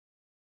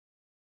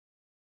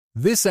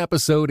This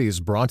episode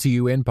is brought to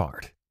you in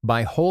part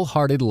by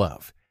Wholehearted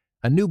Love,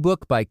 a new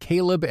book by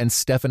Caleb and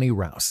Stephanie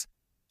Rouse.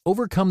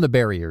 Overcome the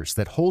barriers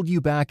that hold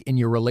you back in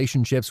your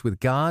relationships with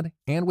God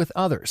and with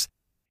others,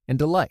 and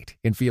delight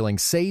in feeling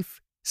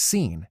safe,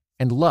 seen,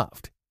 and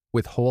loved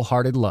with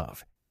Wholehearted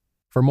Love.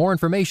 For more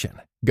information,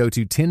 go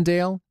to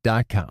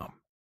Tyndale.com.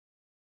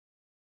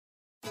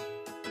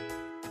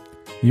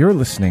 You're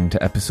listening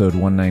to episode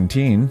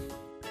 119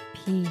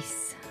 Peace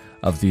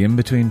of the In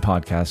Between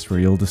podcast, where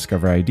you'll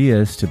discover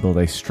ideas to build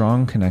a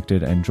strong,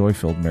 connected, and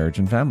joy-filled marriage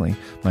and family.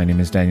 My name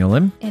is Daniel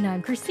Lim. And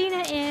I'm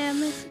Christina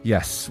M.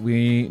 Yes,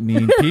 we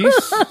need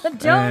peace.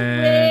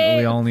 Don't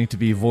we all need to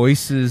be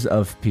voices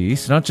of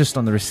peace, not just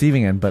on the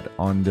receiving end, but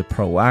on the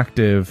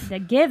proactive, the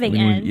giving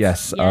end.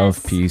 Yes,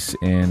 of peace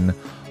in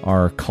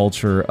our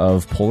culture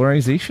of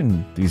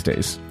polarization these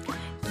days.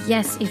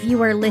 Yes, if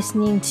you are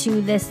listening to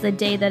this the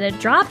day that it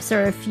drops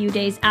or a few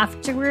days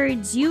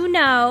afterwards, you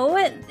know,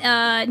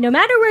 no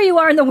matter where you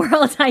are in the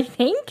world, I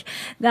think,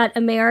 that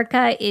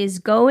America is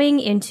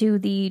going into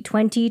the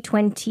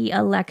 2020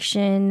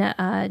 election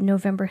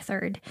November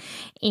 3rd.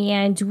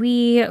 And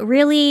we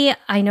really,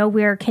 I know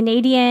we're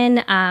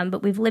Canadian,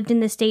 but we've lived in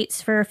the States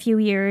for a few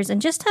years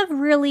and just have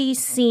really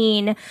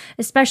seen,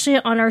 especially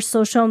on our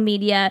social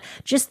media,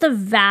 just the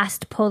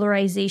vast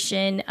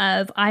polarization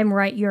of I'm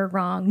right, you're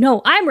wrong.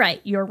 No, I'm right,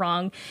 you're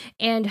wrong,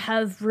 and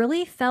have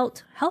really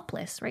felt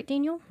helpless, right,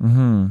 Daniel?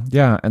 Mm-hmm.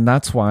 Yeah, and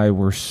that's why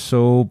we're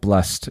so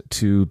blessed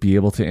to be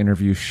able to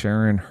interview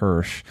Sharon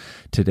Hersh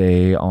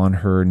today on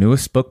her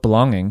newest book,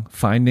 Belonging,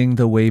 Finding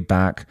the Way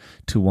Back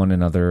to One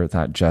Another,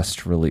 that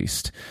just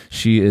released.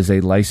 She is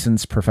a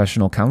licensed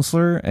professional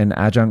counselor, an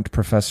adjunct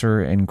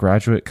professor in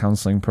graduate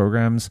counseling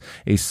programs,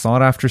 a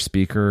sought-after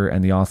speaker,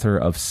 and the author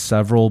of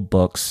several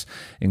books,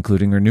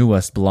 including her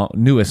newest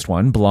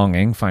one,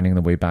 Belonging, Finding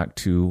the Way Back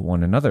to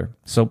One Another.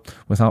 So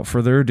without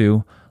further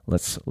ado,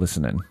 let's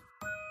listen in.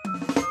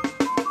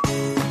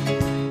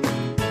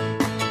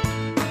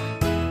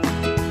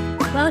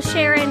 Well,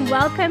 Sharon,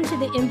 welcome to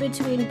the In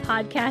Between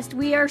podcast.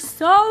 We are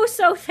so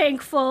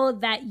thankful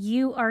that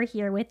you are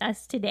here with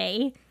us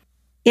today.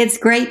 It's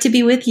great to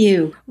be with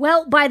you.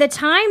 Well, by the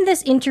time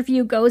this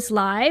interview goes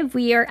live,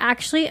 we are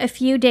actually a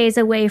few days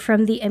away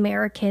from the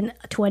American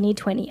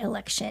 2020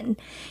 election.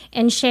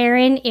 And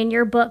Sharon, in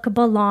your book,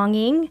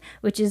 Belonging,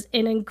 which is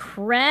an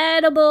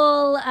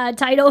incredible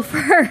title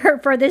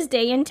for this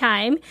day and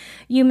time,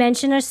 you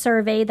mention a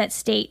survey that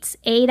states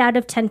 8 out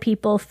of 10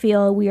 people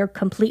feel we are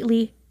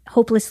completely,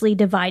 hopelessly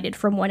divided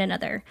from one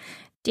another.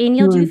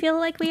 Daniel, do you feel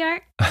like we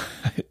are?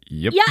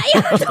 Yep.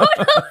 Yeah,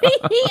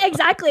 totally.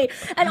 Exactly.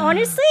 And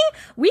honestly,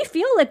 we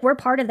feel like we're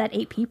part of that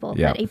 8 people,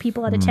 that 8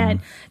 people out of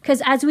 10.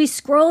 Because as we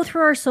scroll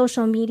through our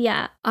social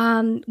media,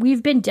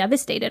 we've been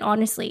devastated,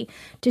 honestly,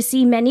 to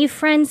see many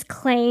friends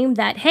claim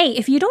that, hey,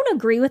 if you don't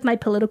agree with my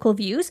political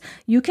views,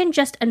 you can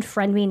just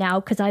unfriend me now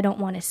because I don't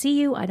want to see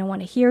you. I don't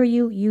want to hear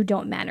you. You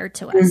don't matter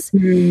to us.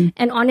 Mm-hmm.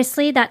 And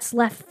honestly, that's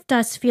left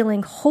us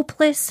feeling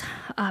hopeless,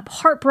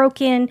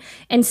 heartbroken,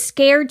 and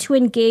scared to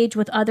engage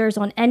with others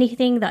on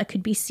anything that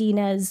could be seen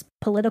as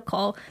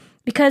political,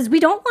 because we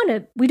don't want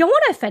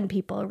to offend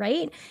people,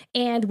 right?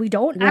 And we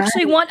don't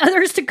actually want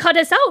others to cut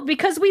us out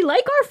because we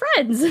like our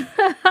friends.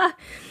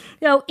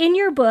 So in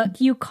your book,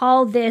 you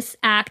call this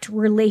act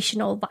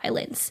relational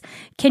violence.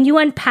 Can you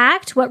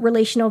unpack what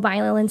relational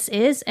violence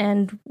is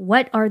and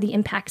what are the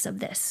impacts of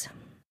this?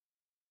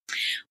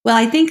 Well,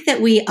 I think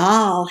that we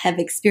all have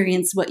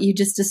experienced what you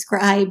just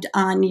described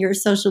on your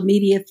social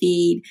media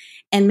feed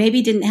and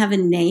maybe didn't have a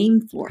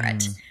name for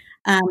it.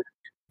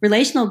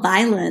 Relational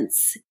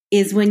violence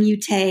is when you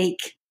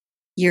take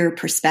your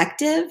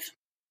perspective,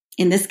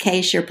 in this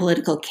case, your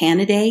political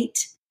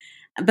candidate,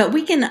 but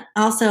we can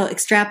also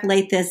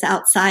extrapolate this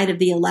outside of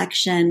the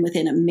election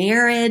within a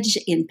marriage,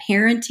 in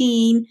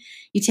parenting.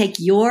 You take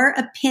your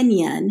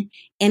opinion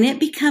and it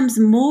becomes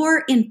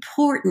more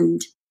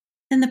important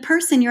than the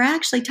person you're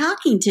actually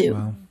talking to.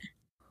 Wow.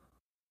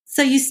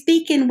 So you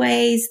speak in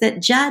ways that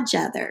judge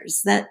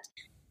others, that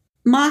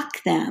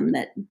mock them,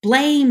 that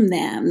blame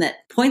them,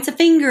 that points a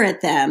finger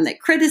at them,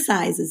 that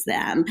criticizes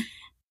them.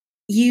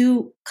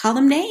 You call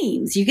them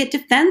names. You get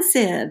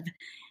defensive.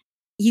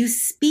 You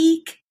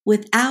speak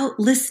without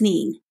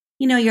listening.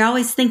 You know, you're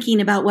always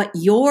thinking about what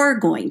you're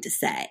going to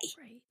say.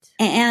 Right.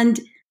 And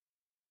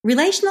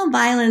relational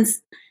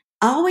violence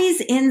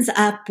always ends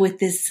up with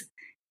this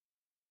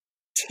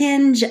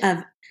tinge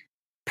of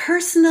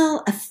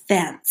personal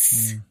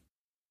offense.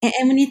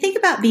 And when you think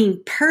about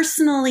being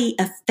personally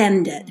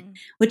offended,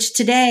 which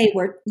today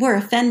we're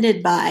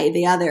offended by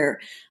the other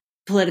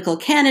political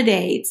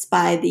candidates,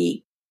 by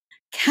the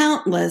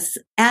countless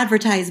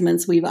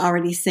advertisements we've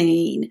already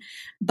seen,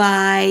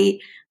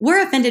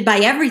 we're offended by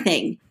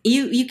everything.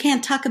 You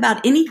can't talk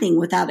about anything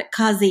without it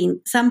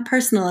causing some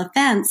personal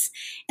offense.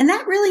 And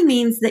that really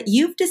means that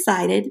you've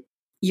decided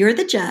you're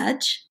the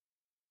judge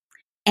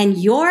and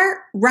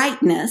your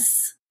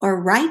rightness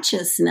or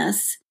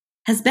righteousness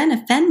has been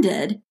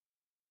offended.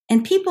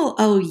 And people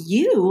owe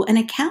you an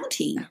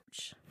accounting.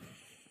 Ouch.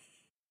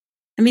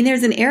 I mean,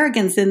 there's an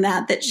arrogance in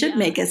that should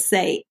make us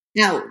say,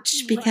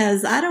 ouch,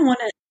 because I don't want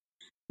to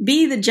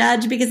be the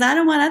judge, because I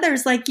don't want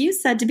others, like you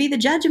said, to be the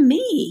judge of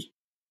me.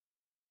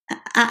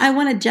 I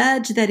want a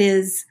judge that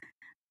is,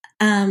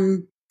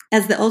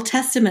 as the Old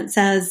Testament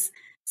says,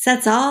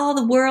 sets all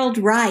the world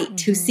right,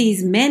 who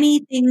sees many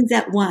things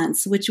at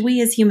once, which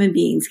we as human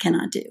beings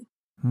cannot do.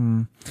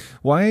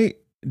 Why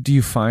do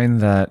you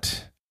find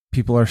that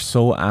people are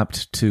so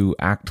apt to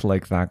act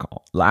like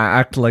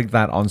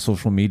that on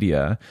social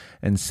media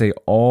and say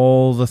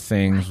all the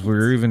things? Right. We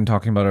were even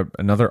talking about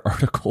another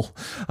article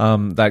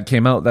that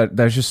came out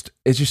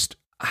it's just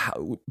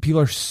how people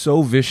are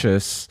so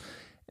vicious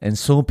and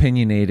so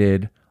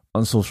opinionated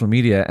on social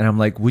media, and I'm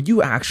like, would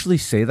you actually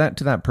say that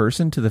to that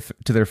person to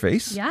their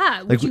face?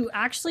 Yeah, would you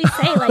actually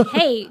say like,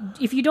 hey,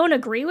 if you don't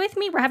agree with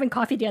me, we're having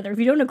coffee together. If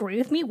you don't agree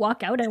with me,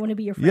 walk out. I want to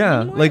be your friend.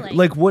 Yeah, anymore.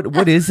 like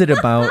what is it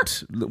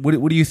about?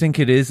 what do you think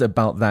it is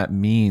about that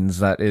means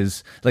that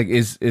is like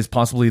is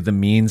possibly the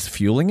means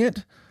fueling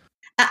it?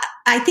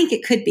 I think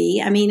it could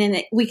be. I mean,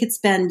 and we could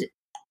spend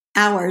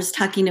hours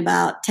talking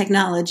about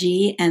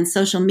technology and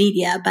social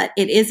media, but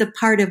it is a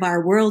part of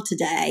our world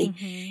today.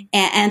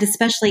 And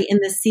especially in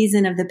the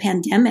season of the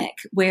pandemic,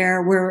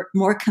 where we're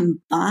more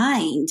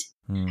combined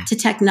to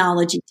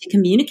technology to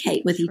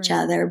communicate with each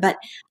other. But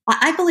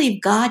I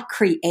believe God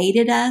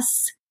created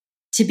us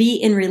to be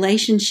in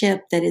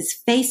relationship that is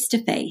face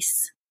to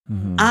face,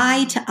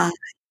 eye to eye,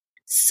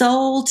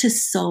 soul to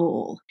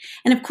soul.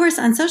 And of course,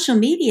 on social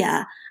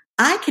media,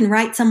 I can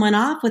write someone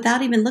off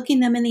without even looking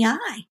them in the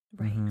eye.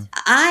 Right.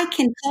 I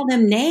can call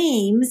them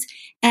names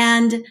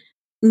and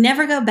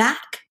never go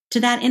back to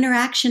that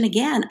interaction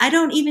again. I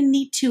don't even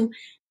need to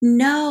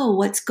know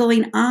what's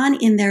going on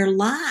in their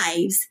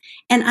lives,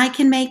 and I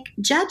can make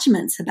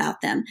judgments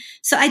about them.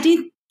 So I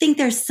do think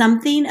there's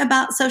something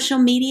about social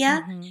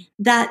media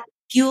that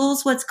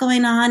fuels what's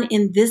going on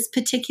in this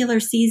particular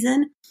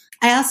season.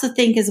 I also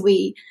think as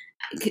we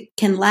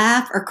can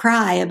laugh or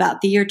cry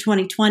about the year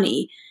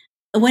 2020,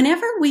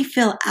 whenever we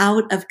feel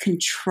out of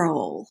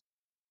control,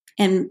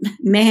 and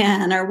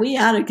man, are we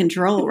out of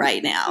control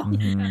right now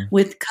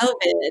with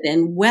COVID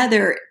and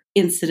weather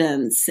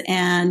incidents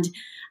and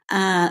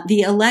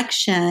the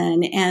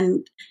election,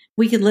 and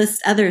we could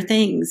list other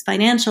things,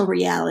 financial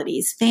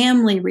realities,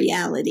 family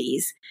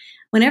realities.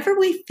 Whenever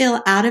we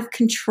feel out of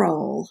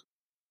control,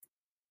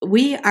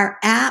 we are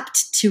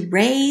apt to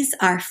raise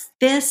our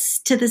fists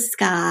to the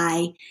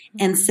sky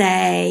and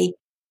say,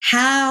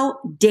 how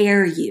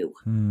dare you?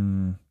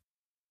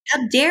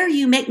 How dare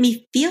you make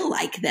me feel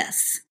like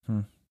this?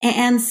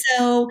 And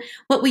so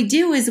what we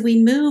do is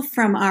we move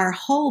from our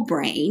whole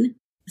brain.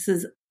 This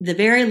is the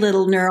very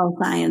little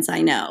neuroscience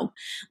I know.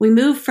 We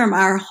move from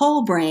our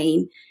whole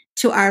brain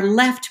to our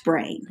left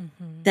brain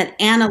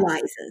that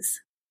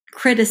analyzes,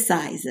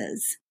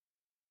 criticizes,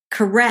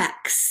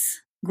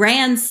 corrects,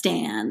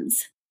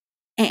 grandstands.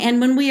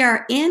 And when we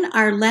are in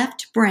our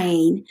left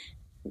brain,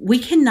 we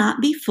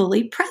cannot be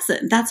fully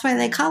present. That's why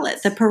they call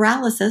it the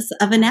paralysis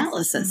of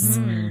analysis.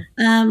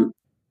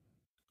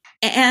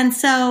 And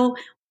so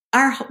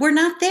we're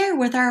not there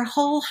with our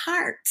whole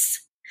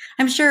hearts.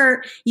 I'm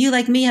sure you,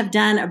 like me, have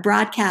done a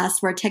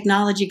broadcast where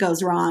technology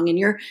goes wrong and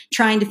you're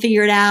trying to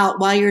figure it out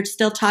while you're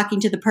still talking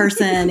to the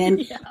person, and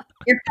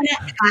you're kind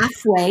of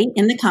halfway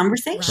in the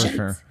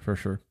conversation. For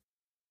sure.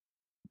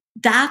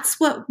 That's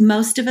what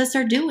most of us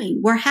are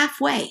doing. We're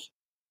halfway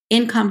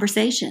in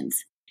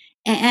conversations.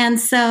 And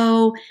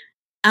so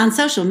on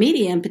social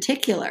media in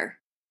particular,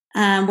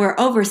 where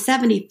over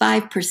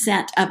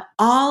 75% of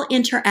all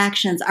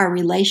interactions are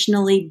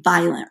relationally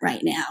violent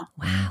right now.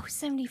 Wow,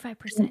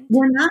 75%.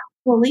 We're not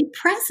fully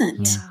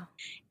present.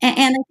 Yeah.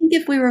 And I think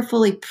if we were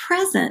fully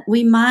present,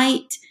 we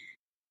might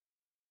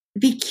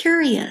be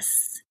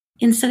curious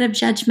instead of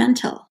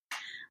judgmental.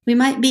 We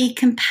might be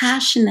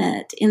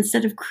compassionate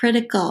instead of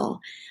critical.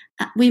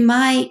 We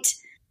might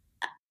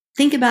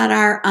think about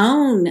our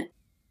own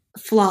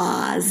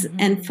flaws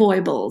and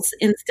foibles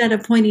instead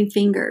of pointing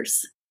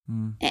fingers.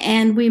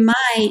 And we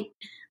might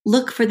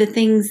look for the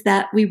things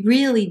that we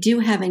really do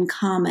have in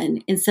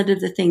common instead of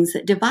the things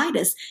that divide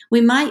us.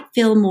 We might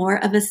feel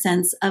more of a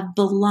sense of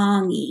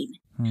belonging,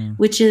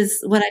 which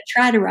is what I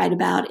try to write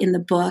about in the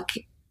book,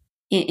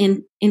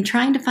 in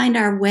trying to find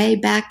our way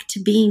back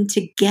to being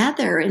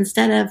together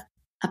instead of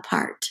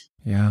apart.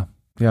 Yeah.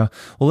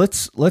 Well,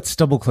 let's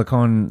double click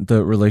on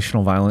the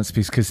relational violence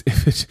piece, because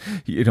if it's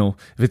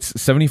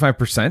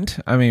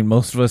 75%, I mean,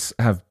 most of us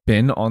have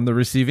been on the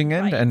receiving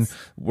end, and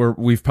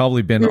we've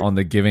probably been on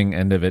the giving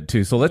end of it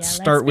too. So let's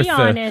start with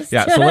so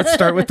let's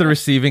start with the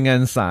receiving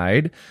end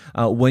side.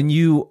 When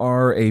you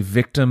are a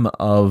victim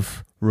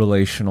of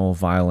relational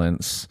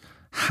violence,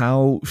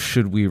 how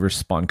should we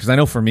respond? Because I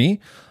know for me,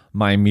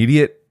 my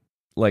immediate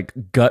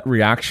gut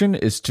reaction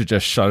is to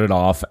just shut it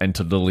off and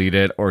to delete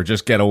it or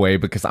just get away,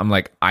 because I'm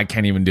like, I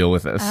can't even deal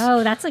with this.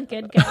 Oh, that's a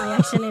good gut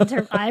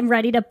reaction. I'm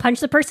ready to punch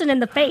the person in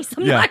the face.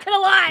 I'm not going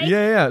to lie.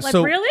 Yeah.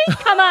 So really?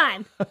 Come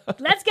on.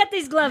 Let's get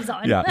these gloves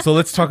on. Yeah. So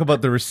let's talk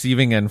about the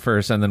receiving end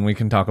first, and then we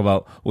can talk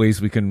about ways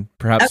we can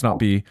perhaps not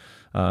be,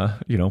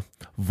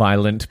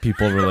 violent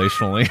people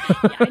relationally.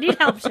 I need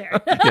help,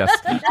 Sharon. Yes.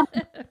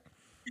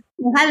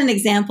 had an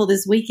example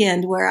this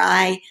weekend where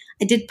I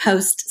did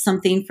post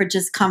something for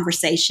just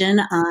conversation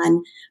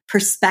on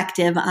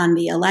perspective on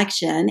the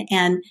election.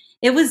 And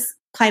it was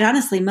quite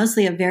honestly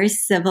mostly a very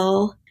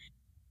civil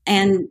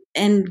and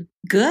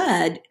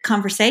good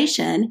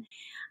conversation.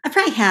 I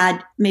probably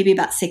had maybe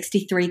about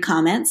 63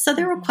 comments. So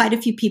there were quite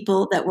a few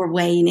people that were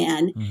weighing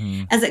in.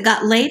 Mm-hmm. As it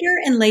got later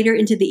and later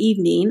into the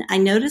evening, I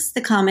noticed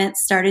the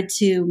comments started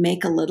to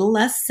make a little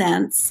less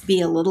sense,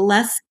 be a little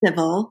less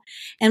civil.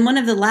 And one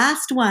of the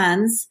last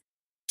ones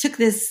took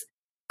this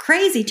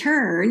crazy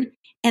turn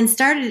and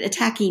started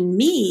attacking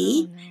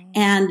me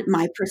and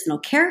my personal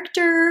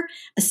character,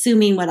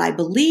 assuming what I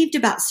believed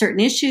about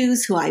certain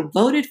issues, who I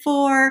voted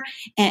for,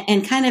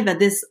 and kind of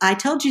this, I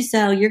told you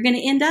so, you're going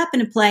to end up in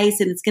a place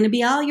and it's going to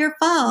be all your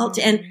fault.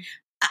 Mm. And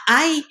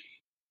I,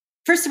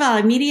 first of all,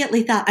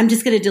 immediately thought, I'm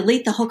just going to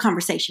delete the whole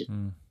conversation.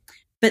 Mm.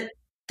 But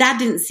that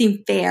didn't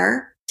seem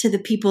fair to the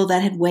people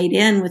that had weighed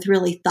in with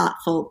really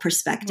thoughtful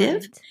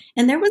perspective. Right.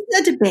 And there was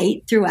a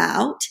debate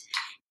throughout.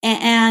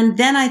 And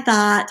then I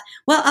thought,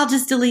 well, I'll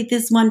just delete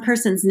this one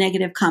person's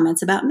negative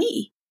comments about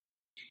me.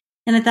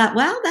 And I thought,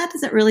 well, that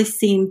doesn't really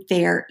seem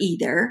fair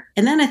either.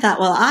 And then I thought,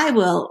 well, I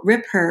will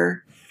rip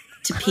her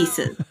to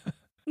pieces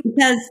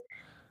because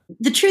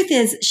the truth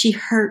is she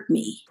hurt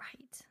me.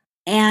 Right.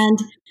 And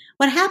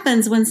what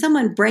happens when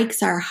someone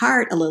breaks our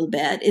heart a little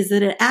bit is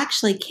that it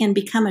actually can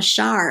become a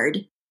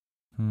shard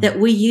that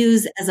we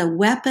use as a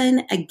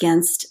weapon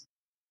against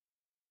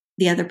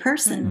the other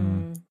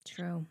person.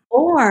 True.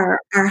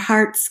 Or our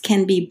hearts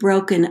can be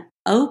broken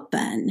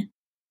open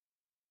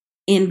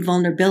in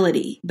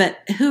vulnerability. But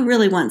who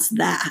really wants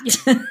that?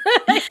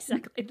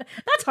 Exactly.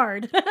 That's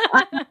hard.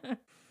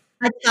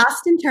 I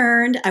tossed and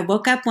turned. I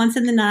woke up once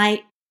in the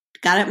night,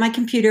 got at my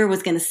computer,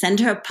 was going to send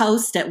her a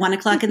post at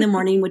 1:00 in the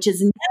morning, which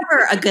is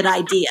never a good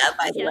idea,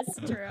 by the way.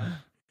 Yes, true.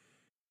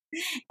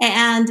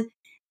 And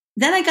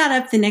then I got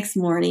up the next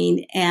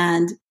morning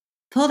and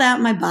pulled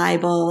out my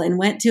Bible and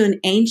went to an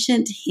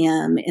ancient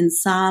hymn in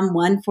Psalm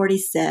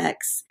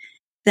 146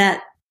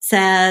 that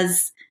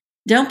says,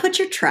 don't put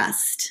your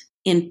trust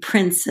in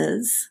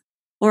princes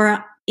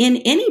or in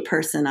any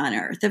person on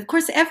earth. Of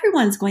course,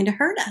 everyone's going to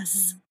hurt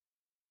us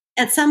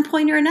at some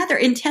point or another,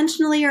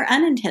 intentionally or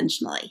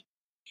unintentionally.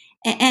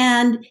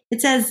 And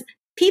it says,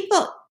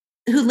 people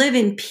who live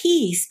in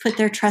peace put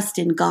their trust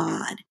in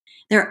God.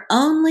 Their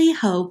only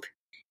hope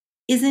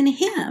is in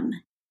Him.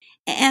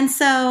 And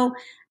so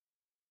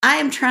I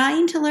am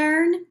trying to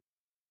learn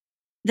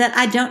that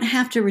I don't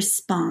have to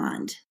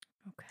respond.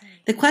 Okay.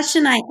 The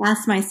question I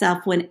ask myself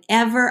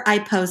whenever I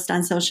post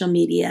on social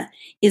media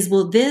is,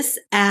 will this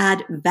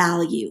add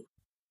value?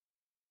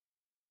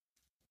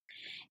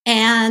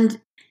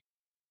 And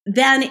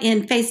then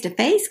in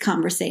face-to-face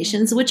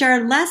conversations, which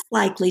are less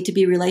likely to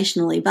be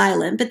relationally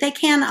violent, but they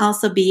can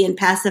also be in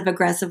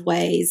passive-aggressive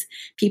ways.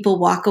 People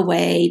walk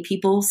away.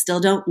 People still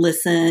don't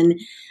listen.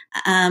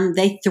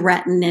 They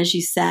threaten, as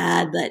you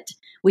said, that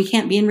we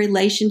can't be in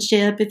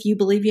relationship if you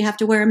believe you have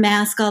to wear a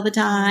mask all the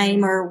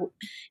time, or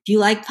if you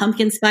like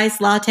pumpkin spice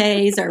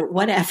lattes or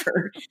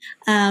whatever.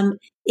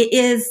 It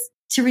is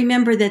to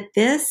remember that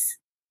this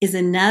is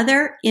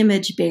another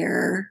image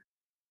bearer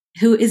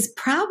who is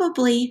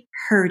probably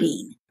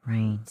hurting.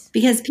 Right.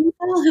 Because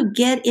people who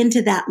get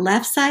into that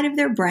left side of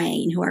their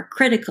brain, who are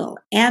critical,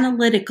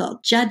 analytical,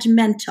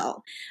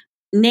 judgmental,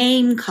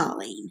 name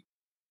calling,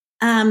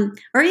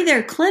 or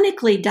either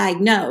clinically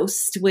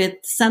diagnosed with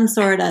some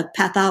sort of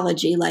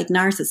pathology like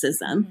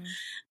narcissism,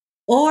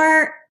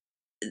 or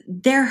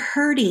they're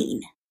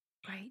hurting.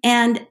 Right.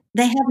 And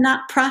they have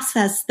not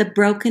processed the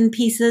broken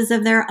pieces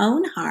of their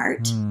own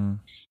heart. And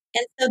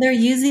so they're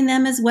using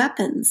them as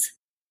weapons.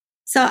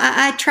 So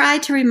I try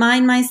to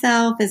remind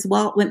myself, as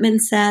Walt Whitman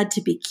said,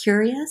 to be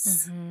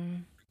curious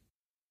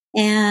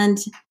and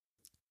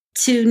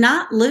to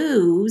not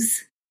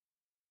lose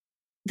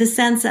the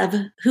sense of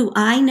who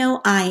I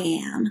know I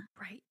am,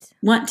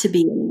 want to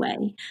be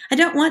anyway. I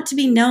don't want to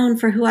be known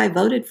for who I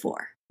voted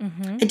for.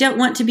 I don't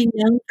want to be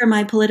known for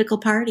my political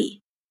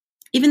party.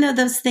 Even though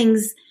those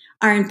things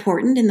are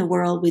important in the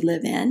world we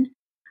live in,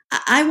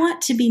 I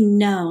want to be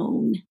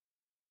known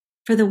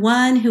for the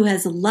one who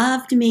has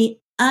loved me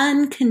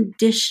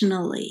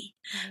unconditionally,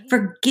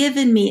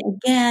 forgiven me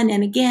again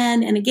and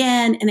again and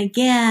again and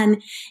again.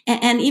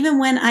 And even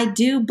when I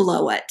do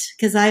blow it,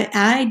 because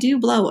I do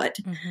blow it,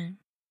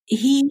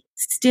 He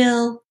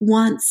still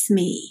wants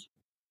me.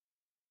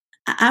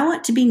 I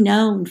want to be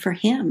known for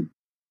Him.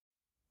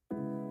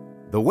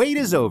 The wait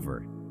is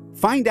over.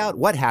 Find out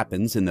what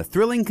happens in the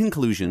thrilling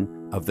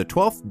conclusion of the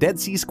 12th Dead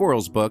Sea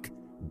Squirrels book,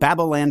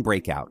 Babylon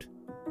Breakout.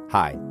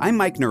 Hi, I'm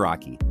Mike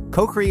Naraki,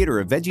 co-creator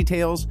of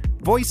VeggieTales,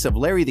 voice of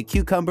Larry the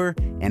Cucumber,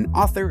 and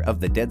author of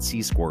The Dead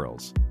Sea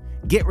Squirrels.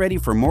 Get ready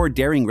for more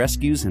daring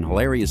rescues and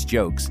hilarious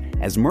jokes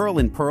as Merle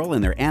and Pearl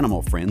and their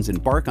animal friends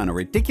embark on a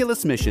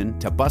ridiculous mission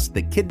to bust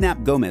the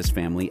kidnapped Gomez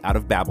family out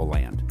of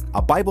Babylon,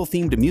 a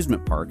Bible-themed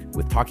amusement park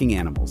with talking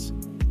animals.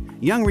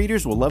 Young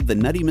readers will love the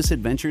nutty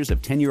misadventures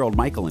of 10-year-old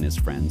Michael and his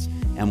friends,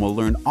 and will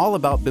learn all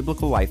about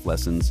biblical life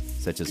lessons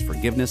such as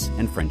forgiveness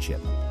and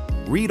friendship.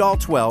 Read all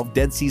 12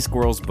 Dead Sea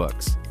Squirrels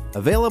books.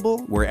 Available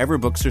wherever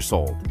books are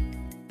sold.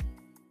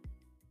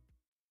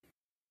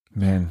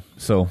 Man,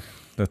 so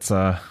that's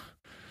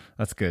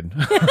good.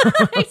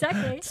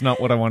 Exactly. It's not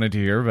what I wanted to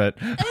hear, but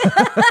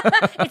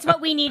it's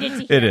what we needed to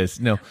hear. It is.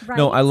 No, right.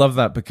 No, I love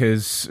that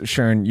because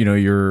Sharon,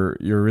 you're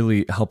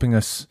really helping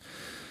us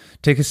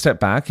take a step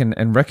back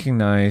and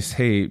recognize,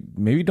 hey,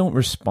 maybe don't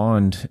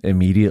respond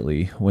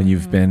immediately when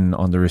you've been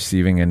on the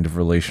receiving end of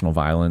relational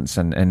violence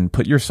and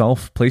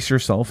place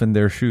yourself in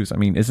their shoes. I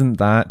mean, isn't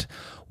that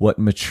what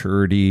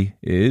maturity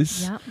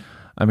is? Yep.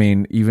 I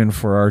mean, even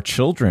for our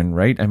children,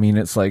 right? I mean,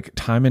 it's like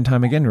time and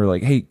time again, we're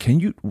like, hey,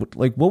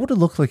 what would it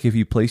look like if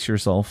you place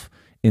yourself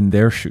in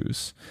their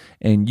shoes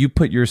and you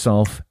put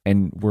yourself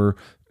and were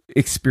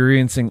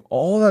experiencing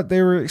all that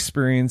they were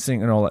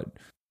experiencing and all that?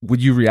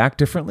 Would you react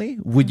differently?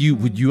 Would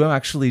you have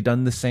actually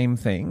done the same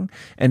thing?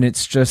 And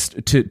it's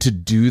just to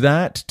do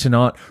that, to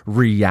not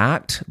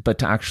react, but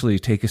to actually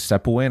take a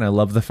step away. And I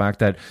love the fact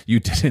that you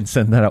didn't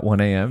send that at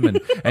 1 a.m.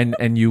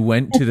 and you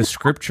went to the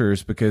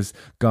scriptures because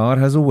God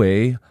has a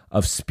way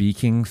of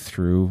speaking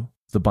through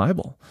the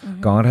Bible.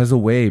 God has a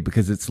way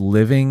because it's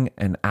living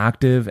and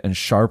active and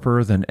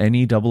sharper than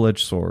any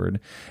double-edged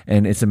sword.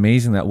 And it's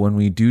amazing that when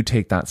we do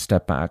take that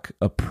step back,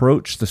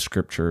 approach the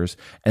scriptures,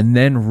 and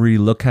then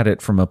relook at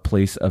it from a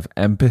place of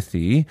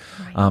empathy,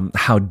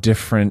 how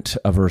different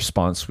of a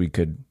response we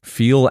could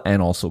feel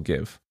and also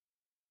give.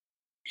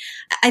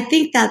 I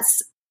think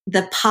that's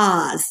the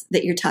pause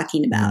that you're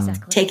talking about.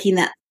 Exactly. Taking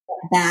that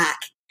step back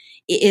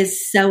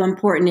is so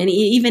important. And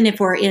even if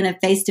we're in a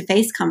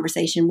face-to-face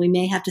conversation, we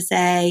may have to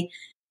say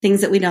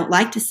things that we don't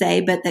like to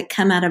say, but that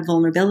come out of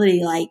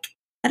vulnerability, like,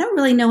 I don't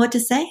really know what to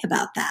say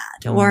about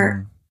that.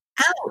 Or,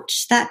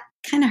 ouch, that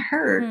kind of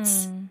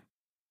hurts.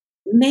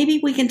 Maybe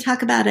we can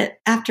talk about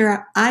it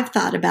after I've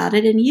thought about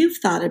it and you've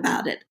thought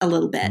about it a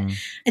little bit.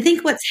 I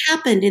think what's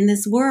happened in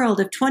this world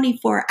of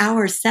 24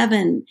 hours,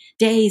 7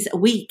 days a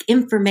week,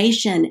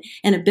 information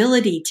and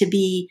ability to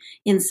be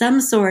in some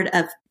sort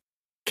of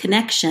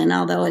connection,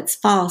 although it's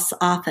false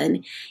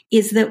often,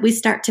 is that we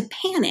start to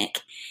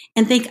panic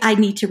and think, I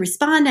need to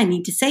respond, I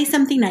need to say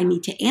something, I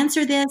need to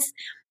answer this.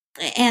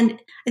 And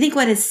I think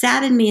what has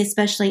saddened me,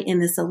 especially in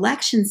this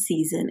election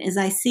season, is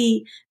I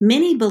see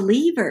many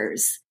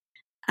believers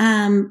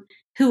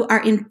who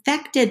are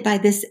infected by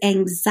this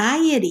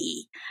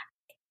anxiety,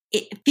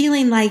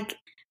 feeling like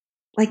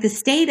the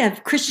state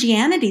of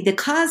Christianity, the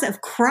cause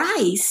of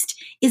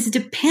Christ, is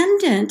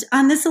dependent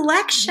on this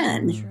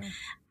election.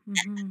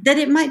 That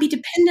it might be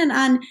dependent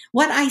on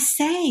what I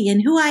say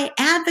and who I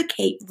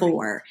advocate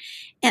for.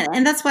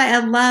 And that's why I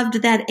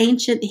loved that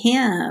ancient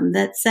hymn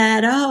that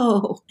said,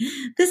 oh,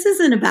 this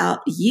isn't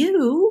about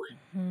you.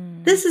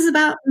 This is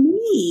about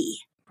me.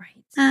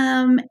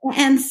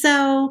 And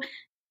so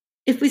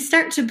if we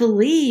start to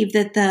believe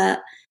that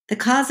the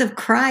cause of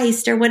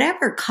Christ, or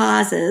whatever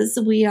causes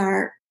we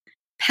are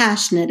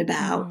passionate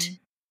about,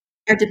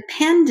 are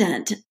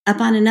dependent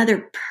upon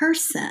another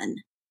person,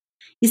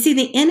 you see,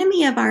 the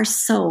enemy of our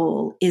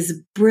soul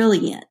is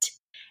brilliant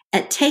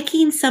at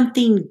taking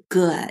something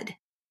good,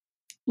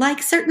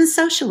 like certain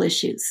social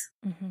issues,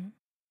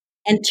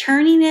 and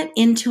turning it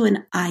into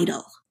an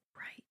idol,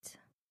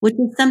 which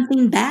is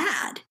something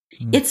bad.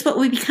 It's what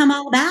we become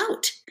all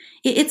about.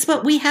 It's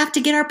what we have to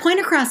get our point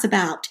across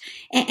about.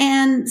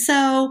 And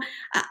so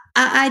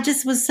I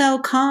just was so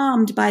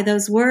calmed by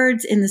those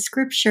words in the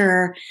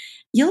scripture.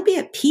 You'll be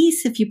at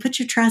peace if you put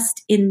your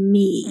trust in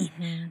me,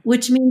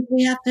 which means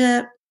we have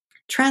to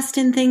trust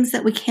in things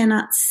that we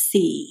cannot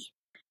see,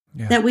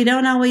 that we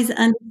don't always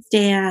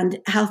understand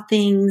how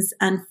things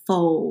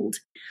unfold,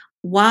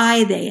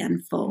 why they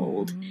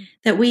unfold,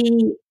 that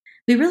we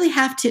really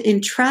have to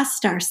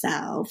entrust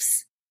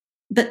ourselves.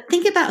 But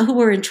think about who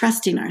we're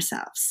entrusting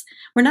ourselves.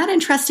 We're not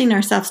entrusting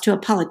ourselves to a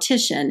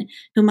politician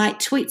who might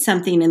tweet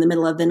something in the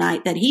middle of the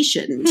night that he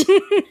shouldn't.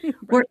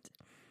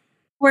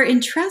 We're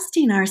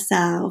entrusting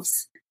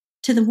ourselves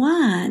to the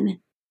one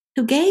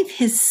who gave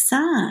his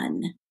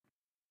son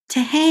to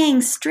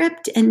hang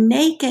stripped and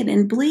naked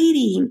and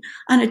bleeding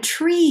on a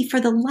tree for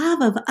the love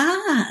of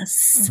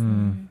us.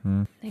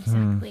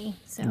 Exactly.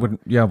 So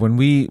when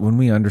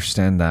we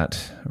understand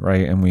that,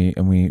 right, and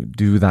we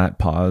do that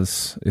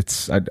pause,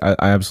 I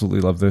absolutely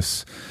love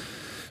this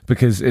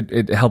because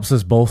it helps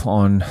us both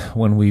on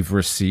when we've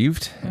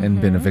received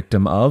and been a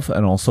victim of,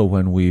 and also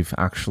when we've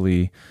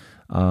actually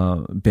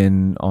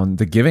been on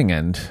the giving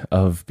end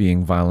of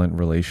being violent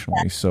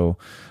relationally. So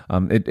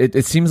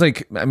it seems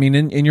like, I mean,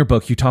 in your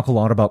book, you talk a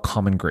lot about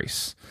common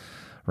grace,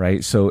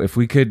 right? So if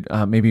we could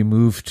maybe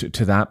move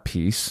to that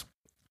piece,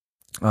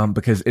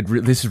 because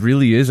this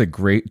really is a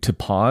great to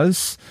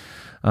pause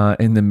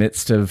in the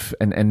midst of,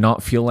 and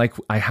not feel like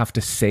I have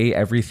to say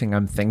everything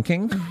I'm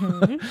thinking,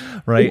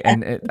 right?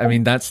 And I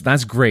mean,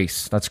 that's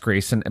grace. That's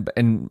grace.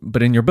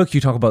 But in your book,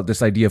 you talk about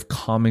this idea of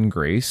common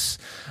grace.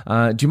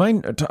 Do you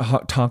mind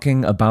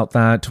talking about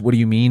that? What do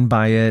you mean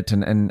by it,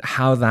 and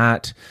how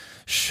that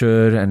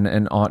should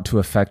and ought to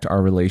affect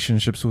our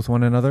relationships with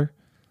one another?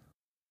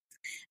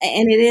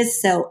 And it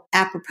is so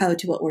apropos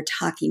to what we're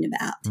talking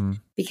about,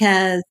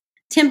 because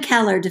Tim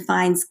Keller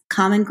defines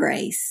common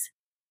grace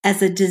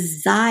as a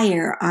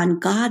desire on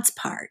God's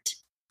part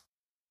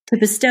to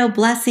bestow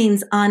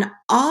blessings on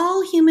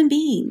all human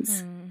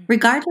beings,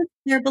 regardless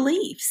of their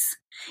beliefs.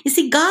 You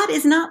see, God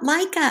is not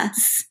like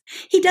us.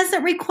 He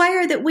doesn't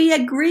require that we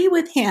agree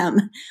with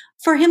him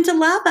for him to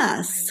love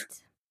us.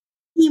 Right.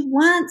 He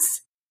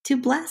wants to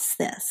bless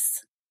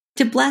this,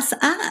 to bless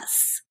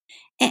us,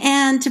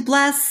 and to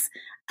bless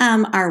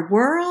our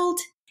world.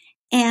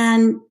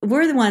 And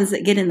we're the ones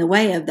that get in the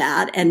way of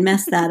that and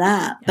mess that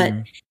up. But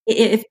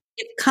if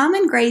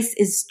common grace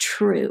is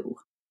true,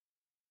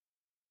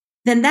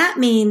 then that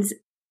means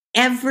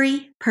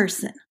every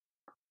person,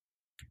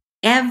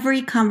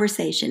 every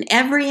conversation,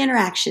 every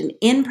interaction,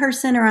 in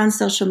person or on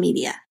social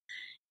media,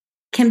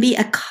 can be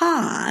a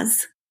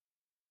cause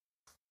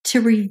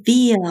to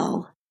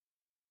reveal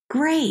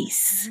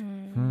grace.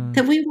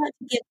 That we want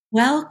to give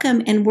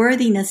welcome and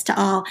worthiness to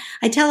all.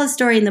 I tell a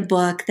story in the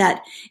book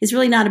that is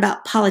really not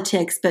about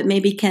politics, but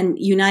maybe can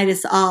unite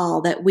us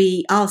all, that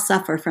we all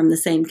suffer from the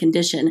same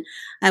condition.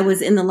 I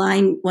was in the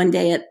line one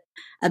day at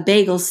a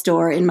bagel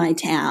store in my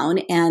town,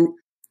 and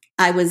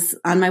I was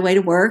on my way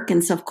to work.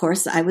 And so, of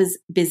course, I was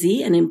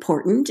busy and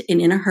important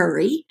and in a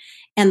hurry,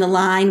 and the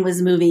line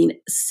was moving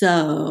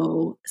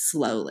so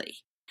slowly.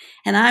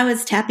 And I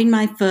was tapping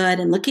my foot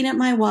and looking at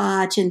my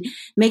watch and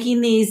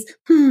making these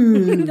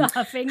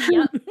huffing,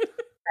 yeah.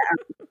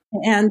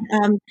 And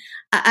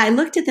I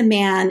looked at the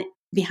man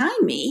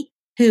behind me,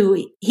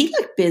 who he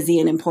looked busy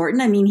and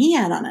important. I mean, he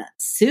had on a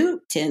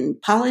suit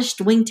and polished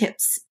wingtip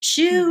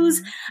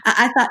shoes.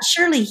 I thought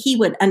surely he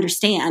would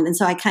understand. And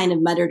so I kind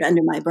of muttered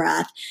under my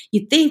breath,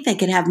 you'd think they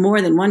could have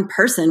more than one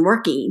person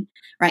working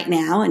right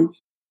now. And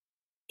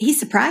he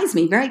surprised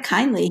me very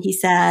kindly. He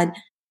said,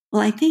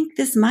 well, I think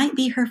this might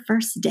be her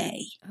first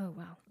day. Oh,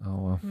 wow. Oh,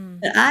 wow.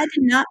 But I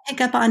did not pick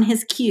up on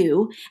his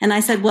cue. And I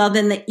said, well,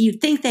 then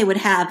you'd think they would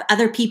have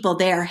other people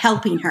there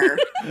helping her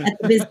at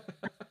the business.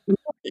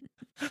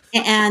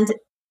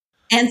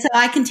 And so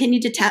I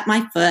continued to tap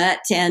my foot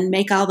and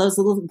make all those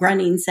little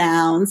grunting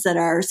sounds that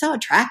are so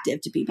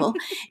attractive to people.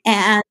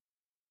 And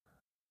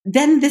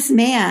then this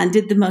man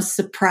did the most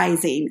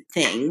surprising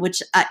thing,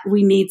 which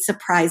we need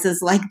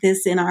surprises like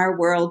this in our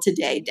world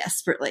today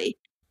desperately.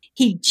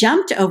 He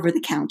jumped over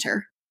the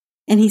counter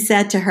and he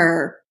said to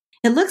her,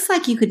 it looks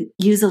like you could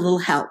use a little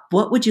help.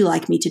 What would you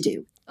like me to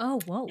do?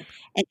 Oh, whoa.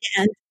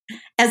 And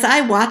as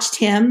I watched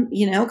him,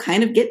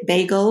 kind of get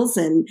bagels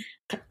and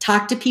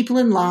talk to people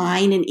in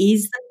line and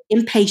ease the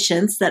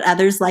impatience that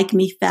others like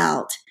me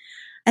felt,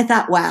 I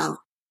thought, wow,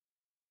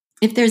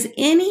 if there's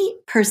any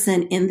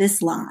person in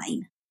this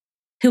line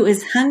who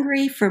is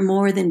hungry for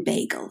more than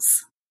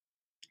bagels,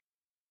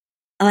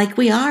 like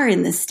we are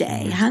in this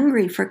day,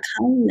 hungry for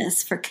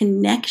kindness, for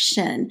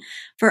connection,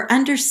 for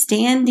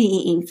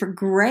understanding, for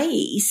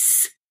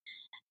grace,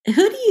 who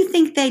do you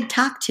think they'd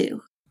talk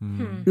to?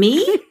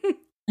 Me?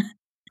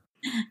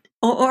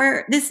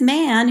 or this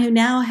man who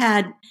now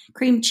had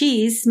cream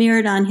cheese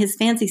smeared on his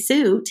fancy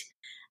suit,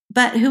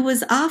 but who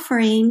was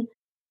offering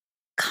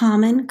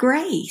common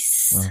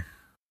grace? Wow.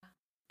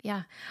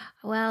 Yeah.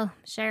 Well,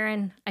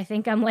 Sharon, I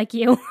think I'm like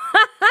you,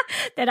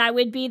 that I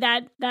would be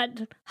that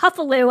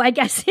huffaloo, I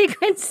guess you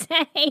could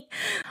say.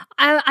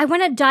 I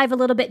want to dive a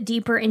little bit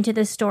deeper into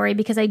this story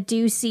because I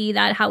do see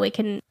that how it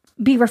can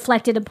be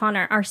reflected upon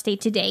our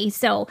state today.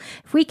 So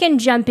if we can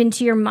jump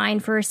into your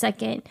mind for a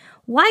second,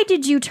 why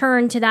did you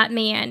turn to that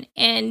man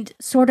and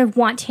sort of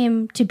want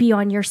him to be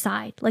on your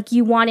side? Like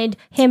you wanted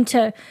him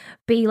to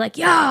be like,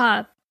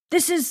 yeah,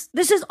 this is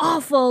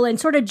awful, and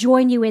sort of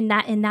join you in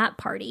that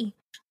party.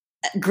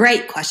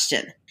 Great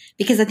question,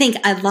 because I think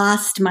I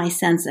lost my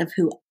sense of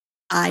who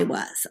I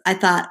was. I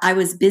thought I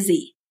was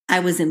busy. I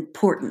was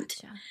important.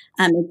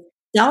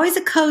 It's always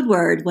a code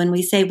word when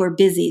we say we're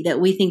busy, that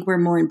we think we're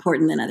more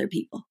important than other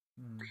people.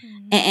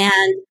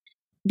 And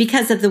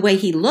because of the way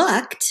he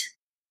looked,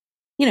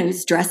 he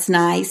was dressed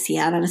nice. He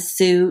had on a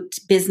suit,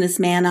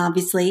 businessman,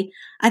 obviously.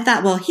 I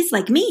thought, well, he's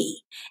like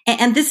me.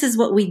 And this is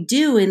what we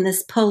do in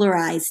this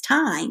polarized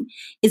time,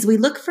 is we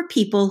look for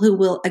people who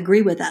will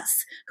agree with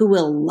us, who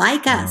will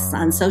like us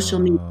on social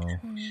media.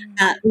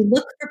 We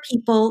look for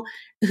people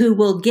who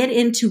will get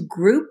into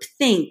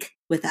groupthink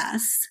with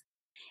us.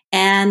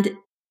 And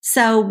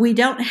so we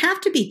don't have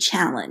to be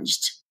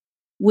challenged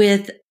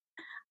with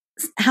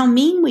how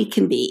mean we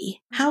can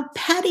be, how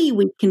petty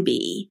we can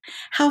be,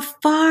 how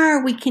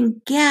far we can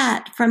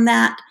get from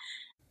that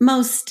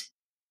most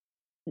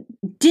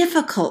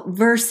difficult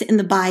verse in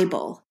the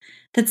Bible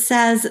that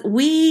says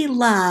we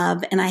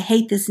love, and I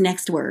hate this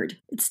next word,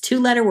 it's a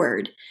 2-letter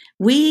word,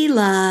 we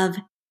love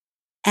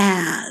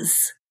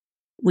as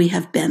we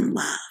have been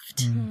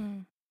loved.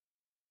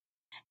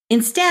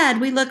 Instead,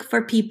 we look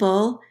for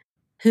people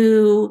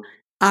who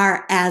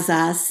are as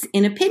us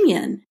in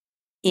opinion,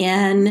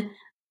 in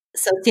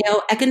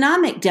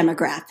socioeconomic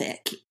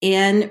demographic,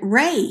 in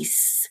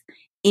race,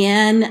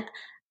 in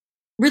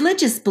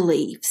religious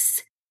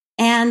beliefs.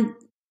 And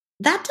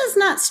that does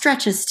not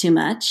stretch us too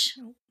much.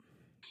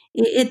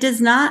 It does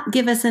not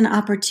give us an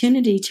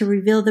opportunity to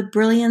reveal the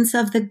brilliance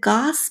of the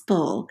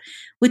gospel,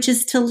 which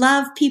is to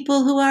love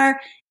people who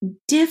are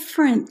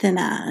different than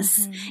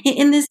us.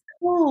 In this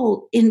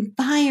whole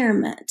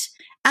environment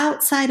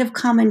outside of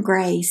common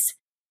grace,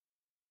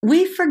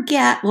 we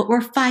forget what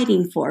we're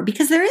fighting for,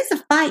 because there is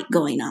a fight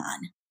going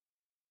on,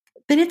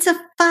 but it's a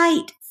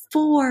fight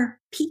for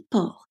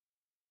people,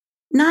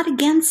 not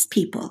against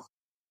people.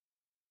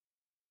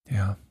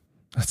 Yeah,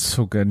 that's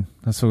so good.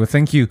 That's so good.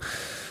 Thank you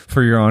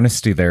for your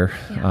honesty there,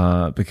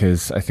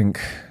 because I think,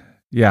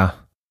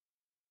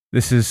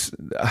 this is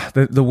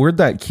the word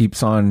that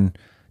keeps on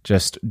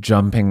just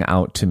jumping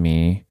out to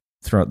me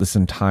throughout this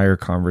entire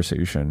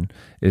conversation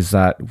is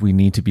that we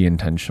need to be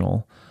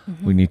intentional.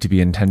 We need to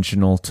be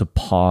intentional to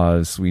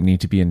pause. We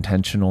need to be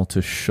intentional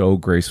to show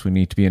grace. We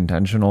need to be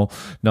intentional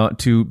not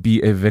to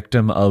be a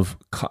victim of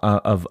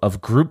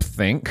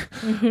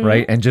groupthink,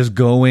 right? And just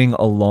going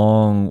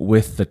along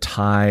with the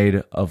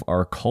tide of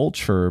our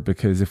culture,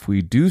 because if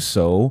we do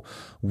so,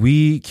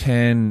 we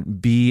can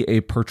be a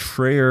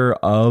portrayer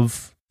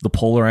of the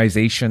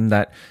polarization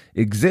that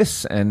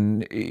exists,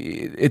 and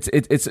it's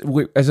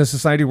as a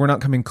society, we're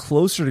not coming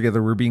closer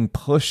together. We're being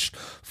pushed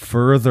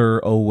further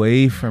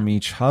away from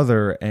each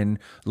other, and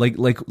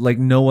like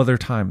no other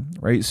time,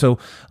 right? So,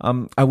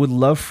 I would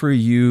love for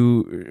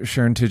you,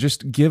 Sharon, to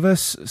just give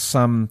us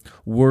some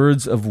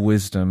words of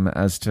wisdom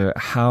as to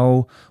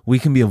how we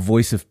can be a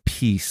voice of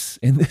peace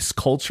in this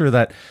culture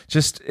that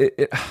just,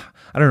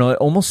 I don't know, it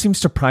almost seems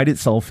to pride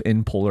itself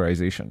in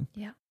polarization.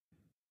 Yeah.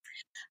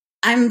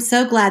 I'm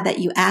so glad that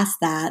you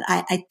asked that.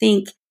 I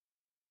think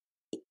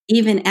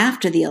even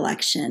after the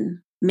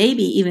election,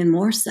 maybe even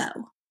more so,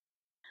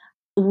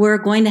 we're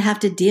going to have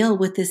to deal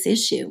with this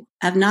issue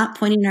of not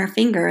pointing our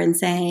finger and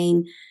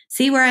saying,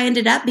 see where I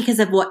ended up because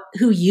of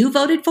who you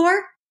voted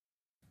for?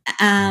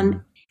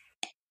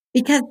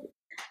 Because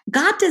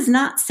God does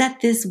not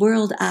set this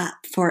world up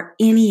for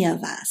any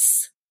of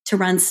us to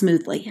run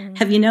smoothly.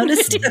 Have you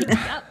noticed?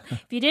 Yep.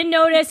 If you didn't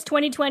notice,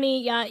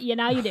 2020,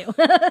 now you do.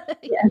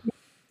 Yeah.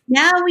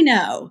 Now we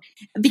know,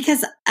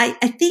 because I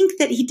think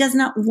that he does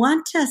not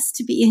want us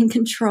to be in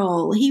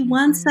control. He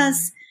wants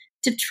us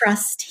to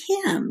trust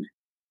him.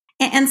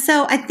 And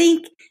so I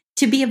think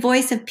to be a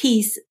voice of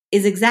peace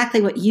is exactly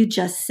what you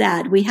just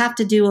said. We have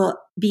to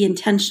be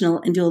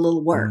intentional and do a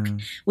little work.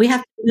 We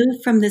have to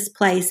move from this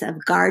place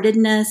of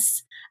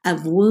guardedness, of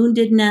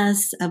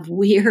woundedness, of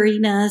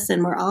weariness,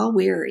 and we're all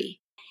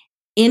weary,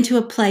 into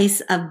a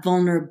place of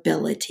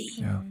vulnerability.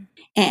 Yeah.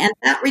 And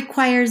that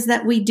requires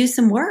that we do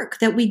some work,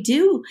 that we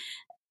do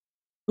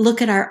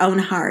look at our own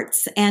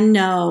hearts and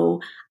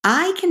know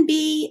I can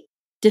be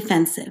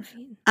defensive.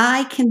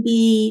 I can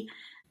be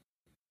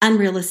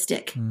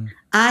unrealistic.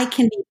 I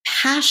can be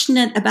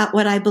passionate about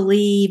what I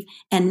believe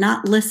and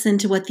not listen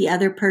to what the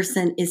other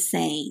person is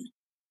saying.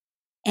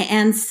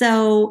 And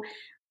so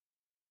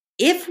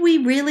if we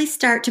really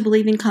start to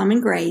believe in common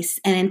grace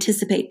and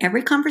anticipate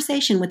every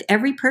conversation with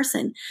every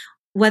person,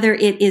 whether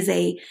it is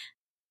a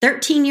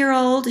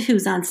 13-year-old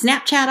who's on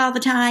Snapchat all the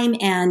time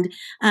and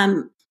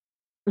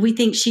we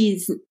think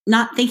she's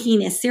not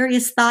thinking a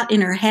serious thought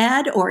in her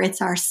head, or it's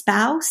our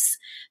spouse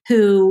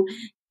who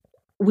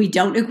we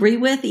don't agree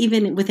with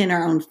even within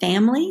our own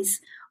families,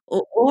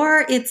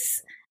 or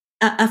it's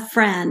a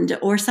friend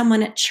or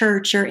someone at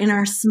church or in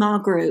our small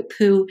group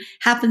who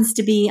happens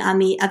to be on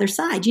the other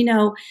side.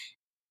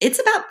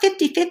 It's about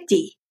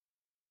 50-50.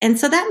 And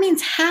so that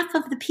means half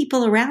of the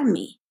people around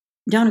me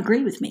don't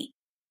agree with me.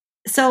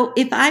 So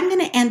if I'm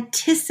going to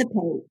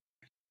anticipate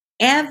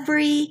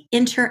every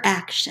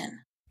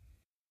interaction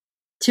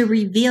to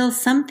reveal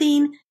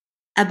something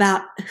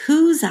about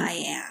whose I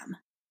am,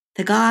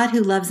 the God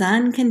who loves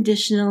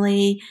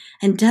unconditionally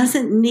and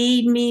doesn't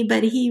need me,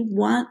 but he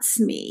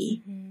wants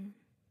me,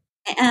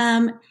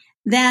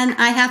 then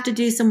I have to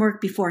do some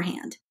work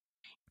beforehand.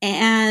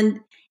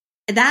 And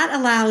that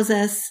allows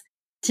us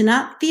to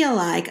not feel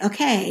like,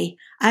 okay,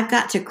 I've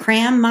got to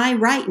cram my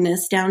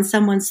rightness down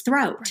someone's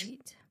throat.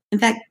 Right. In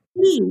fact,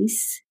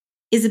 peace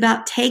is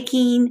about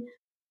taking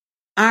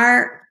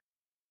our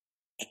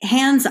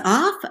hands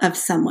off of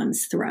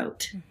someone's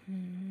throat.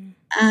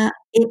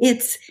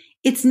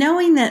 It's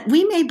knowing that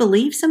we may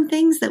believe some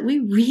things that we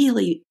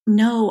really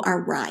know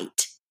are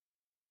right.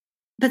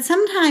 But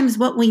sometimes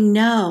what we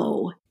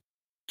know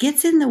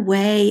gets in the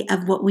way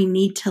of what we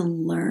need to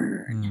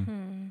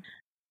learn.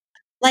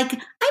 Like,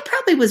 I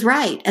probably was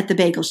right at the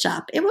bagel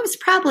shop. It was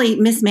probably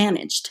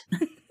mismanaged.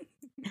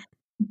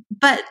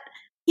 But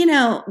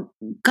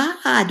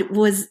God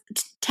was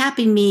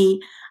tapping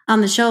me on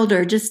the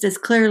shoulder just as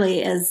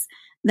clearly as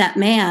that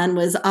man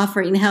was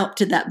offering help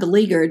to that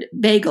beleaguered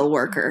bagel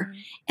worker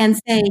and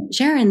saying,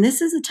 Sharon,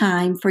 this is a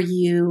time for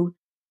you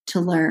to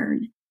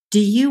learn. Do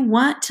you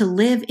want to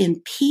live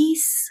in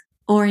peace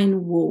or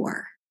in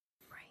war?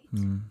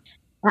 Right.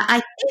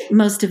 I think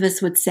most of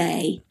us would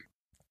say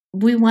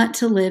we want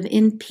to live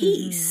in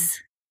peace.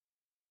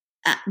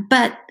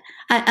 But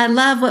I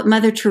love what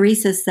Mother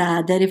Teresa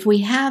said, that if we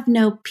have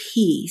no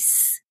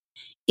peace,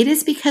 it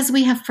is because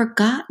we have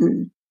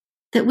forgotten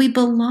that we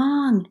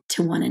belong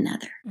to one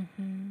another.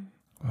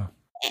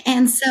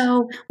 And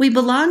so we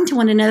belong to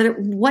one another.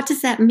 What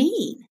does that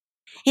mean?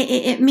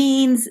 It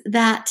means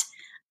that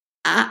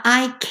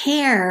I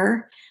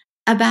care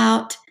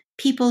about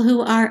people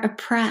who are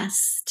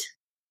oppressed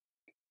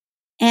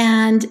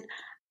and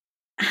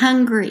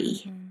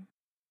hungry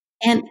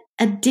and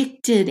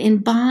addicted, in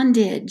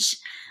bondage,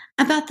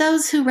 about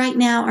those who right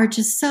now are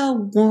just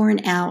so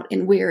worn out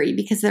and weary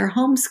because they're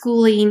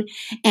homeschooling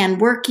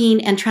and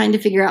working and trying to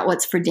figure out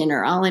what's for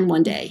dinner all in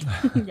one day.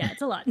 Yeah,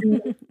 it's a lot.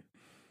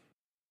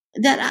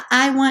 That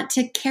I want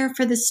to care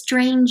for the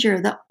stranger,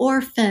 the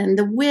orphan,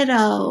 the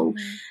widow,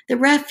 the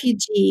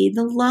refugee,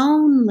 the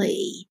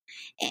lonely.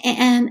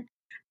 And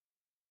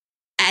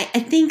I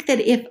think that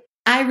if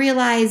I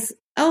realize,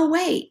 oh,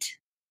 wait,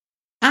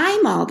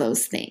 I'm all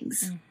those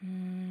things.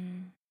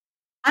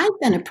 I've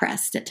been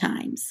oppressed at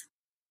times,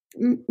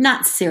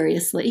 not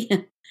seriously,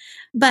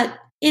 but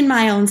in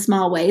my own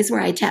small ways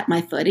where I tap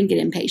my foot and get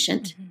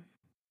impatient.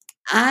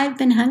 I've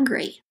been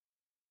hungry.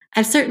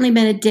 I've certainly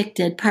been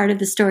addicted. Part of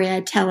the story I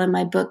tell in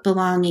my book,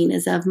 Belonging,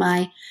 is of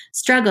my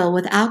struggle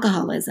with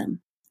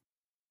alcoholism.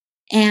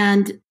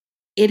 And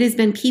it has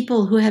been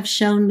people who have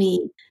shown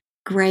me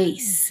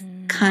grace,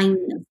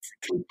 kindness,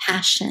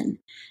 compassion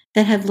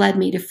that have led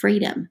me to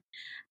freedom.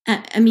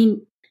 I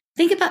mean,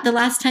 think about the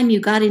last time you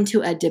got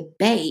into a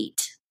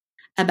debate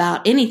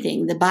about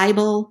anything, the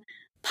Bible,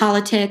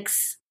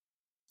 politics,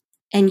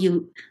 and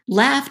you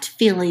left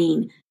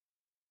feeling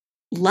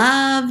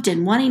loved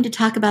and wanting to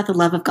talk about the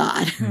love of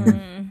God.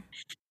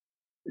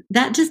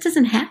 That just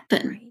doesn't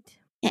happen.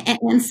 Right.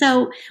 And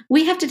so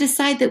we have to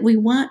decide that we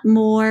want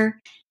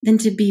more than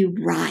to be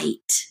right.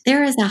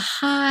 There is a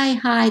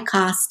high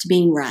cost to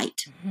being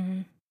right.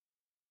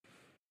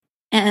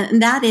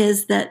 And that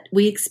is that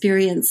we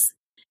experience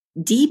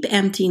deep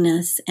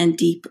emptiness and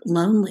deep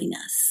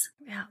loneliness.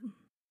 Yeah.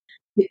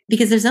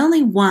 Because there's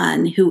only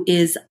one who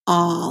is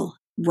all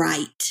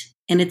right.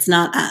 And it's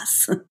not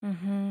us.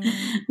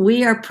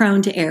 We are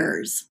prone to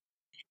errors.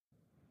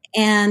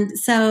 And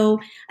so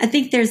I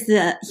think there's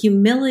the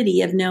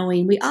humility of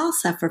knowing we all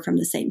suffer from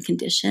the same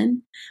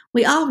condition.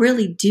 We all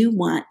really do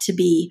want to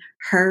be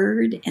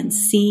heard and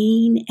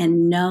seen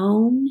and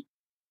known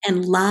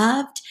and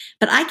loved.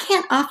 But I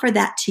can't offer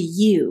that to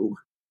you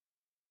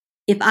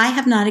if I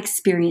have not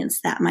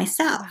experienced that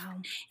myself.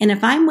 Wow. And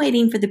if I'm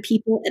waiting for the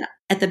people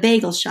at the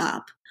bagel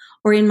shop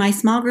or in my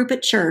small group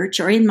at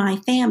church or in my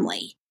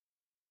family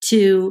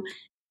to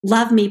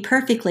love me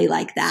perfectly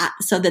like that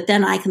so that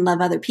then I can love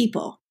other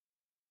people,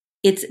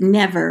 it's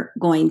never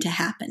going to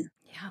happen.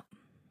 Yeah.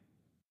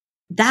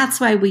 That's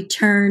why we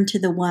turn to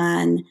the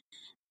one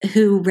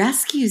who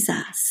rescues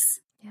us,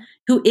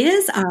 who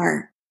is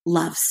our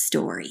love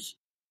story,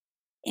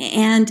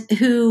 and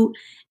who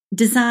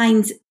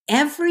designs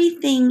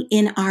everything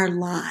in our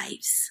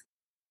lives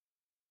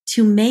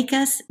to make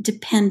us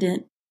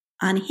dependent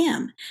on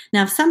him.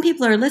 Now, if some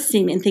people are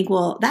listening and think,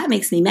 well, that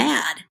makes me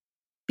mad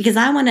because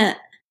I want to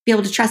be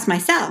able to trust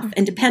myself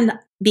and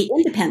be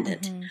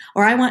independent,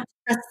 or I want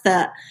to trust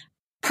the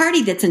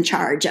party that's in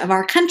charge of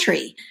our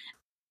country.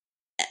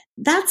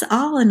 That's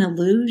all an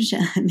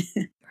illusion.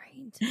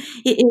 Right.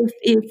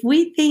 If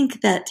we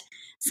think that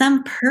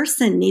some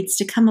person needs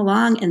to come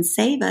along and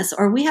save us,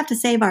 or we have to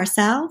save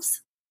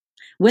ourselves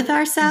with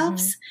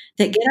ourselves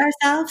that get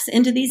ourselves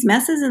into these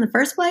messes in the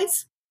first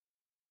place,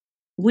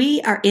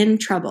 we are in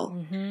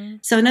trouble.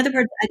 So in other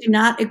words, I do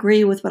not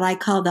agree with what I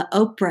call the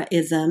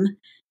Oprah-ism,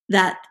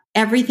 that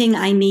everything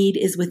I need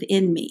is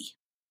within me.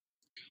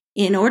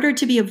 In order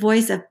to be a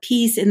voice of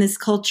peace in this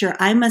culture,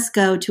 I must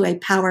go to a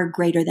power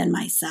greater than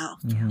myself,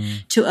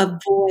 to a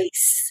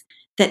voice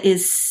that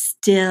is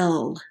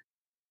still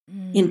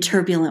in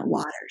turbulent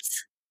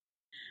waters,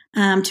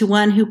 to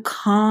one who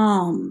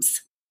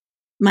calms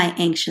my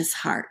anxious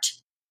heart.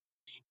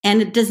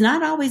 And it does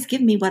not always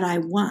give me what I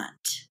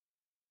want,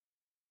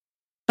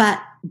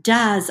 but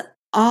does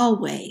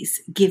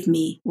always give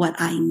me what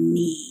I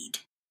need.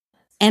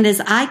 And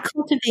as I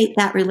cultivate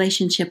that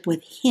relationship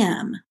with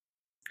him,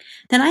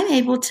 then I'm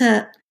able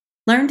to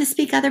learn to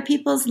speak other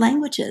people's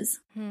languages.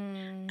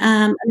 In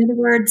other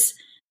words,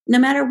 no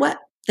matter what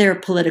their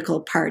political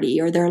party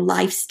or their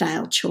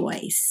lifestyle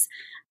choice,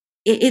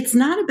 it's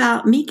not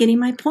about me getting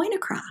my point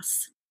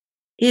across.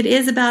 It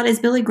is about, as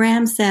Billy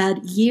Graham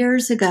said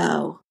years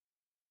ago,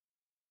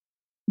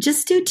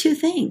 just do two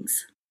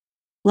things: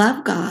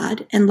 love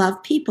God and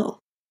love people.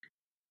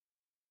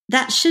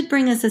 That should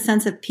bring us a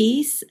sense of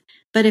peace,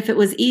 but if it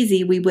was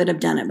easy, we would have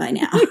done it by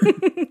now.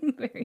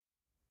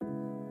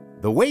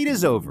 The wait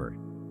is over.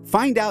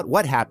 Find out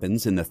what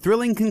happens in the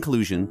thrilling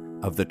conclusion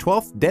of the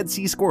 12th Dead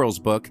Sea Squirrels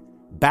book,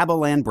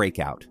 Babylon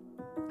Breakout.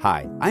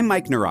 Hi, I'm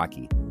Mike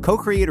Naraki,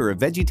 co-creator of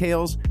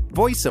VeggieTales,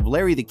 voice of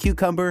Larry the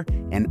Cucumber,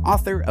 and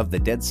author of The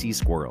Dead Sea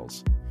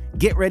Squirrels.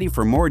 Get ready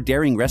for more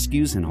daring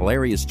rescues and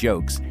hilarious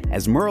jokes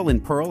as Merle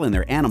and Pearl and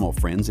their animal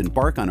friends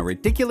embark on a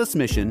ridiculous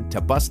mission to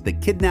bust the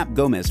kidnapped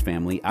Gomez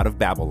family out of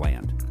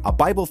Babylon, a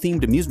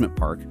Bible-themed amusement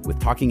park with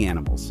talking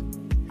animals.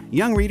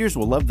 Young readers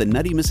will love the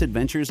nutty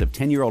misadventures of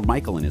 10-year-old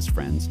Michael and his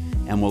friends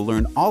and will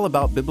learn all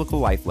about biblical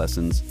life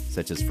lessons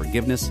such as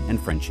forgiveness and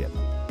friendship.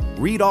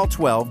 Read all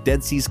 12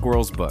 Dead Sea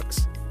Squirrels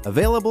books.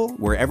 Available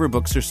wherever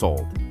books are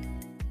sold.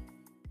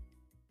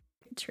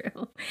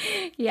 True.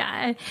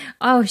 Yeah.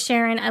 Oh,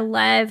 Sharon, I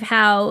love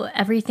how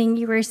everything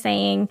you were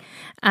saying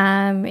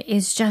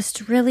is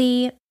just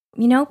really,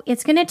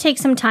 it's going to take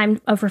some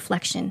time of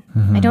reflection.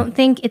 I don't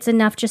think it's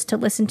enough just to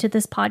listen to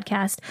this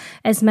podcast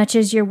as much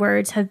as your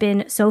words have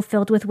been so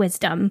filled with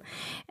wisdom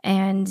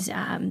and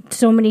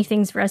so many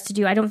things for us to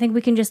do. I don't think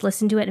we can just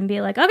listen to it and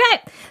be like,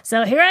 okay,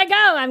 so here I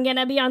go. I'm going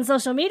to be on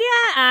social media.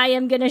 I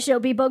am going to show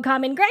people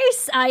common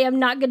grace. I am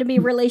not going to be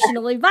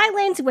relationally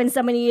violent. When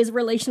somebody is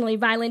relationally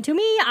violent to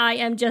me, I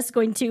am just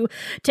going to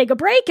take a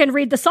break and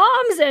read the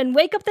Psalms and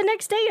wake up the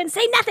next day and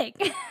say nothing.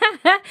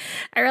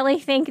 I really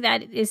think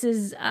that this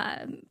is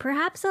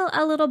perhaps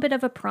a little bit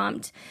of a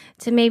prompt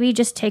to maybe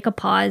just take a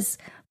pause,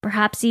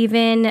 perhaps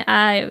even,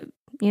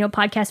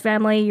 podcast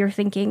family, you're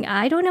thinking,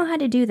 I don't know how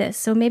to do this.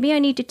 So maybe I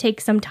need to take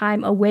some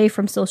time away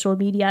from social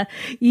media,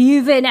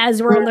 even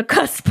as we're on the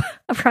cusp,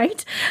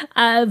 right,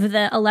 of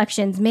the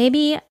elections.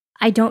 Maybe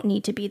I don't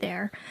need to be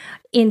there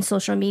in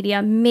social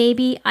media.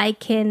 Maybe I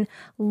can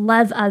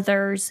love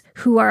others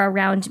who are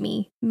around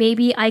me.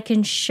 Maybe I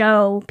can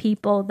show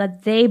people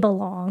that they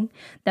belong,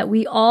 that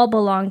we all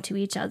belong to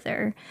each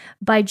other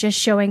by just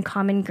showing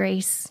common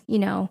grace,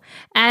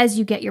 as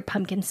you get your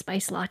pumpkin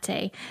spice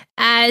latte,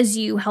 as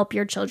you help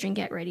your children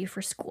get ready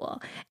for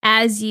school,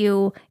 as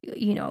you,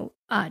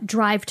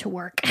 drive to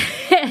work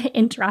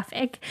in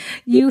traffic.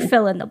 You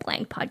fill in the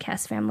blank,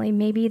 podcast family.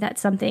 Maybe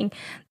that's something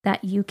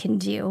that you can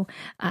do,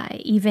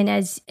 even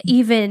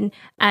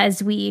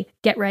as we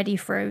get ready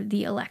for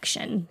the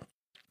election.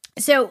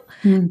 So,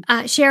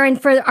 Sharon,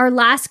 for our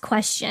last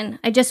question,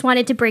 I just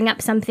wanted to bring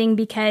up something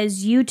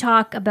because you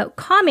talk about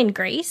common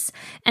grace.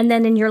 And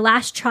then in your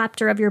last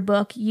chapter of your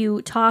book,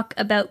 you talk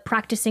about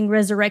practicing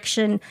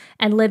resurrection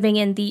and living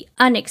in the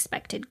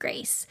unexpected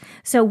grace.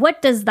 So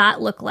what does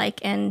that look like?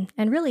 And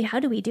really,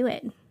 how do we do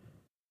it?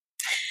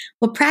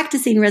 Well,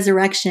 practicing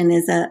resurrection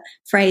is a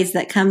phrase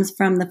that comes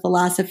from the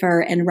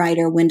philosopher and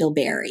writer Wendell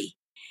Berry.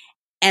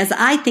 As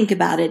I think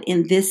about it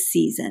in this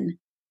season,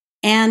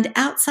 and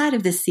outside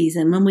of this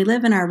season, when we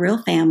live in our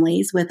real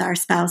families with our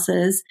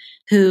spouses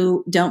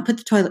who don't put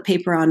the toilet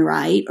paper on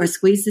right or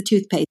squeeze the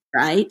toothpaste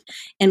right,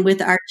 and with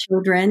our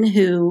children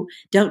who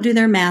don't do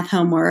their math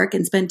homework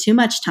and spend too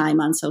much time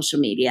on social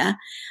media,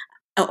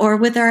 or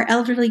with our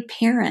elderly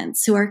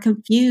parents who are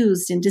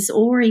confused and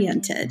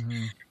disoriented,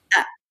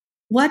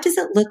 what does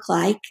it look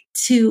like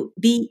to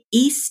be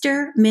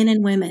Easter men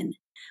and women?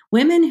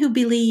 Women who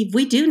believe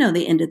we do know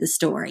the end of the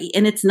story,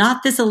 and it's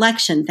not this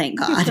election, thank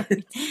God.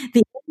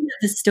 The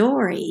the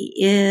story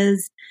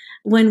is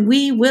when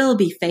we will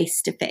be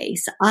face to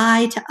face,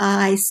 eye to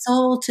eye,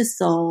 soul to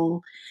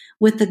soul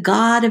with the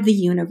God of the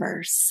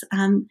universe.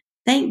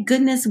 Thank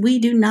goodness we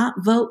do not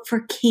vote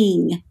for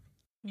king.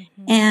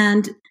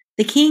 And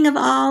the king of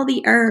all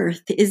the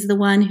earth is the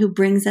one who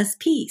brings us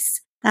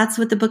peace. That's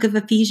what the book of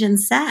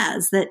Ephesians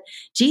says, that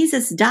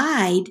Jesus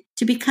died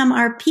to become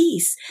our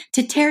peace,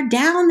 to tear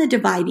down the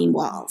dividing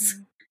walls.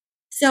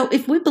 So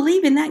if we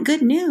believe in that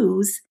good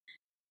news,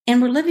 and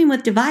we're living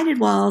with divided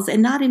walls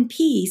and not in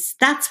peace,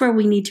 that's where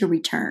we need to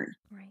return.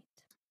 Right.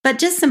 But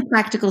just some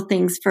practical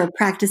things for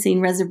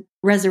practicing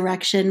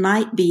resurrection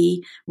might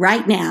be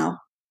right now,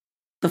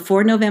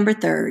 before November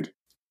 3rd,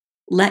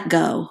 let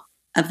go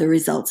of the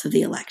results of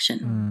the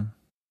election.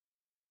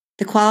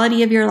 The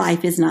quality of your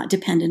life is not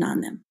dependent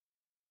on them.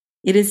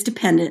 It is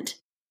dependent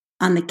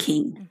on the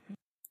King.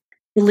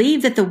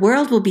 Believe that the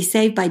world will be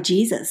saved by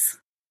Jesus.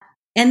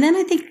 And then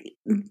I think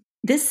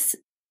this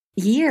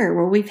year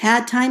where we've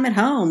had time at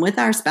home with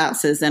our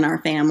spouses and our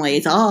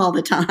families all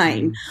the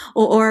time,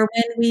 or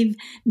when we've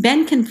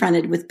been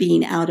confronted with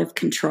being out of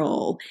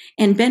control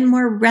and been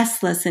more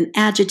restless and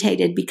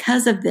agitated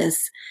because of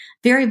this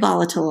very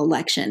volatile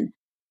election,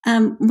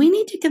 we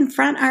need to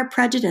confront our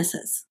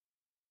prejudices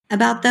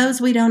about those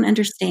we don't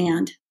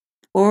understand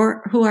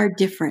or who are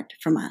different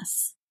from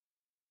us.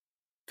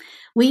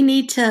 We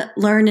need to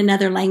learn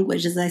another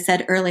language. As I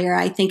said earlier,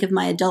 I think of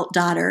my adult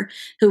daughter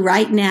who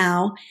right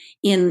now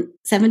in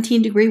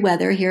 17-degree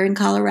weather here in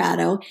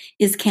Colorado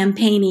is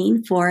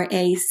campaigning for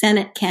a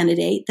Senate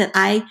candidate that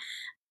I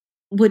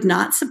would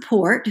not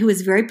support, who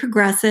is very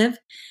progressive.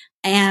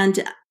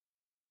 And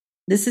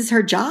this is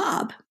her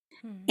job.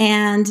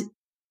 And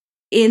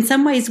in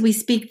some ways, we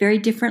speak very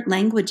different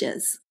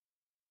languages.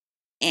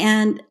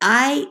 And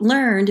I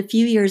learned a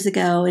few years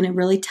ago in a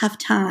really tough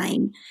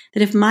time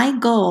that if my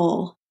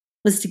goal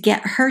was to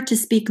get her to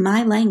speak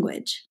my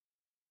language,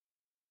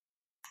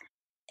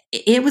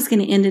 it was going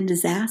to end in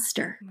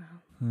disaster.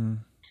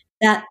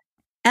 That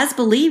as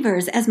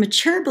believers, as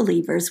mature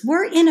believers,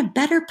 we're in a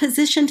better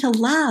position to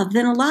love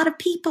than a lot of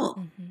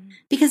people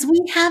because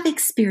we have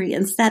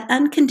experienced that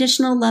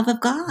unconditional love of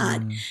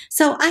God.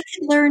 So I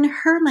could learn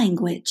her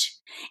language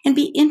and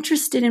be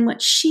interested in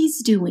what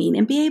she's doing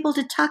and be able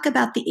to talk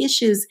about the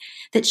issues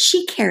that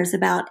she cares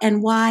about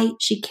and why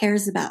she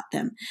cares about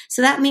them.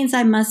 So that means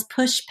I must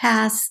push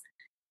past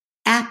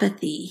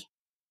apathy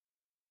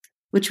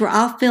which we're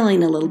all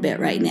feeling a little bit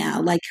right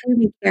now. Like,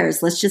 who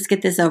cares? Let's just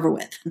get this over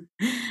with.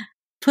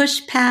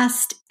 Push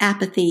past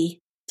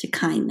apathy to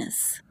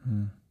kindness.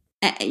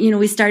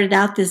 We started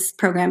out this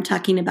program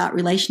talking about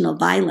relational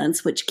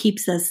violence, which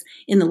keeps us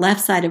in the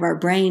left side of our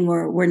brain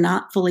where we're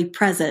not fully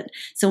present.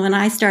 So when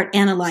I start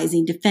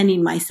analyzing,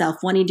 defending myself,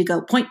 wanting to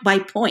go point by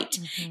point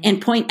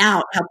and point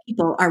out how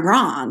people are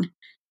wrong,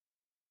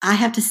 I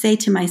have to say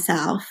to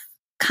myself,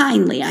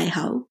 kindly, I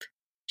hope,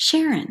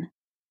 Sharon,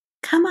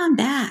 come on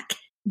back.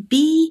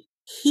 Be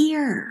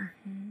here.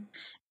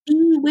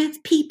 Be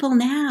with people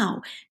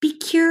now. Be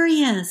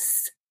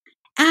curious.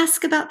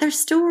 Ask about their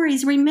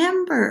stories.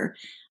 Remember,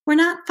 we're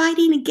not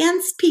fighting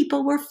against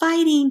people. We're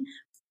fighting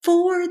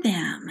for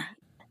them.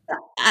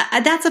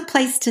 That's a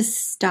place to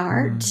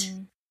start.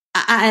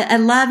 I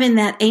love in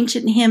that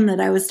ancient hymn that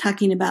I was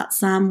talking about,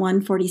 Psalm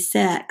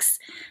 146.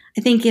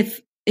 I think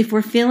if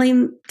we're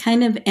feeling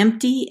kind of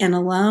empty and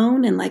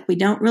alone and like we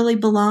don't really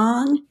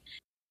belong,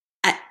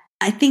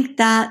 I think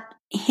that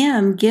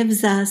hymn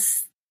gives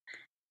us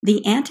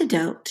the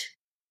antidote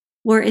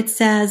where it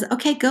says,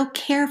 okay, go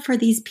care for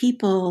these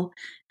people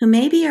who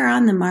maybe are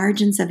on the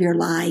margins of your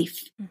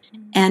life.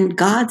 And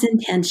God's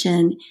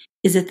intention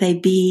is that they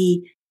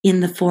be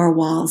in the four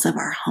walls of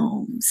our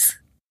homes.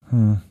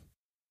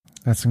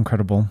 That's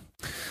incredible.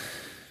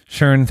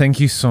 Sharon, thank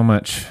you so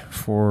much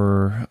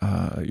for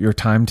your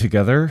time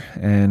together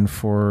and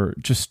for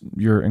just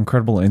your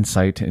incredible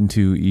insight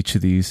into each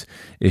of these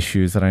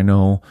issues that I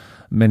know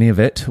many of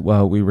it,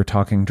 well, we were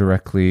talking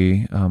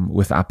directly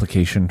with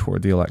application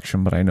toward the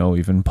election, but I know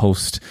even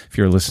post, if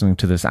you're listening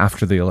to this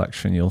after the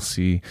election, you'll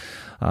see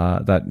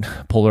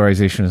that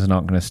polarization is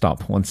not going to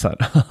stop once that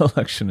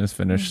election is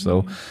finished.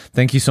 So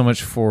thank you so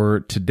much for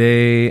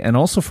today and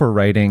also for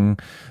writing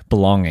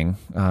Belonging,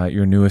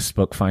 your newest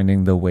book,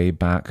 Finding the Way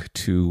Back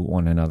to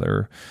One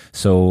Another.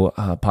 So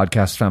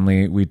podcast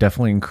family, we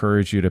definitely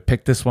encourage you to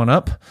pick this one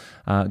up,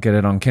 get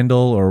it on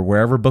Kindle or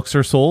wherever books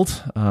are sold,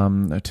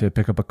 to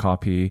pick up a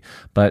copy.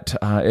 But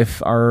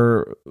if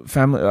our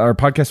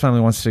podcast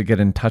family wants to get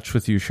in touch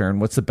with you, Sharon,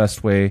 what's the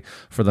best way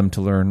for them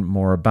to learn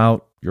more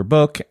about your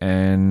book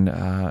and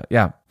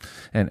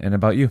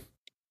about you?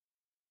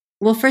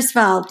 Well, first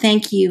of all,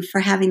 thank you for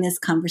having this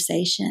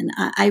conversation.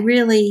 I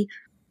really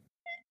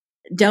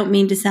don't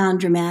mean to sound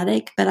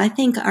dramatic, but I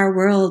think our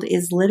world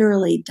is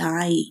literally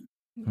dying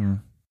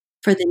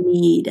for the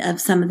need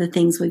of some of the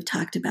things we've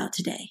talked about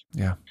today.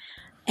 Yeah.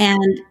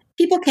 And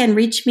people can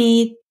reach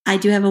me. I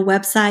do have a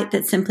website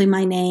that's simply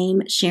my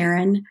name,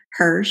 Sharon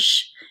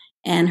Hersh,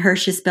 and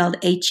Hersh is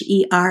spelled Hersh.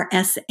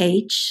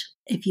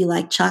 If you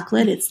like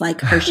chocolate, it's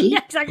like Hershey. Yeah,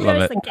 exactly what I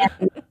was thinking.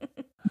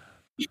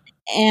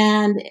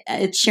 And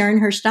it's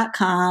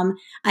SharonHersh.com.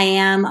 I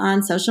am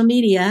on social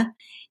media.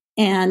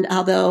 And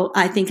although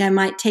I think I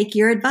might take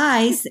your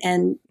advice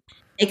and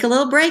take a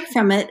little break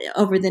from it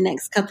over the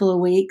next couple of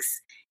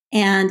weeks.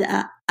 And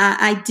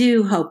I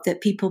do hope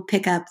that people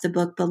pick up the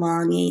book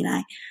Belonging.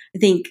 I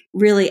think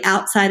really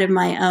outside of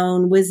my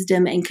own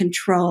wisdom and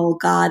control,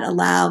 God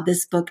allowed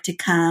this book to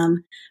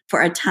come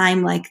for a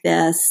time like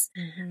this,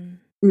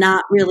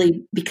 not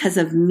really because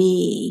of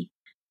me,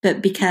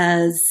 but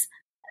because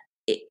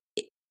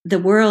the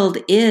world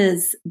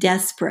is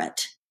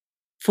desperate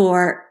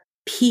for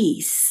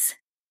peace.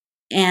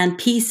 And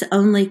peace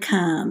only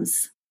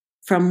comes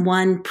from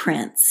one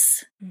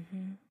Prince,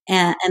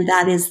 and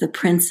that is the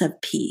Prince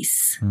of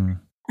Peace,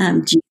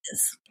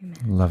 Jesus.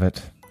 Love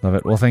it. Love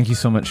it. Well, thank you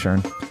so much,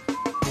 Sharon.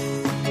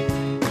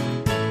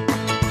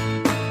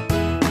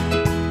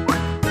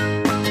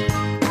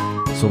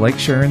 So like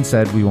Sharon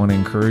said, we want to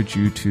encourage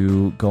you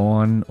to go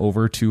on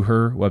over to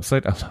her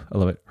website. I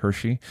love it.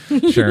 Hershey,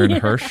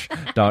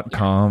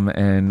 SharonHersh.com.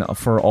 And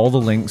for all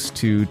the links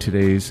to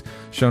today's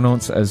show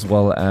notes, as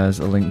well as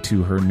a link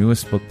to her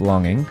newest book,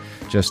 Belonging,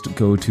 just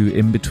go to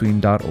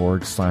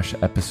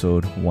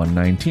inbetween.org/episode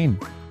 119.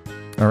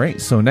 All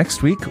right. So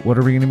next week, what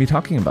are we going to be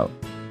talking about?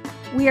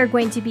 We are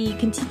going to be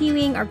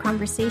continuing our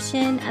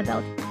conversation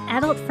about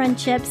adult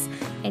friendships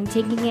and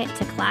taking it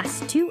to class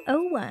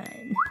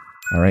 201.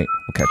 All right.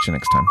 We'll catch you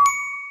next time.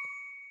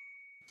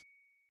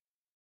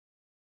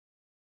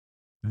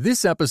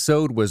 This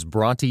episode was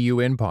brought to you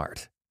in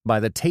part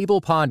by the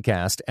Table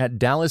Podcast at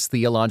Dallas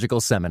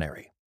Theological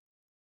Seminary.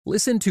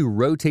 Listen to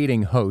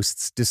rotating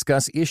hosts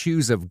discuss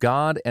issues of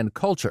God and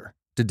culture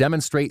to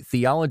demonstrate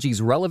theology's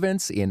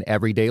relevance in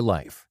everyday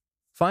life.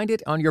 Find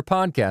it on your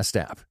podcast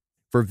app.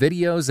 For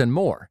videos and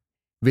more,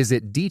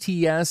 visit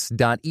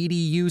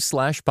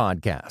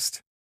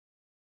dts.edu/podcast.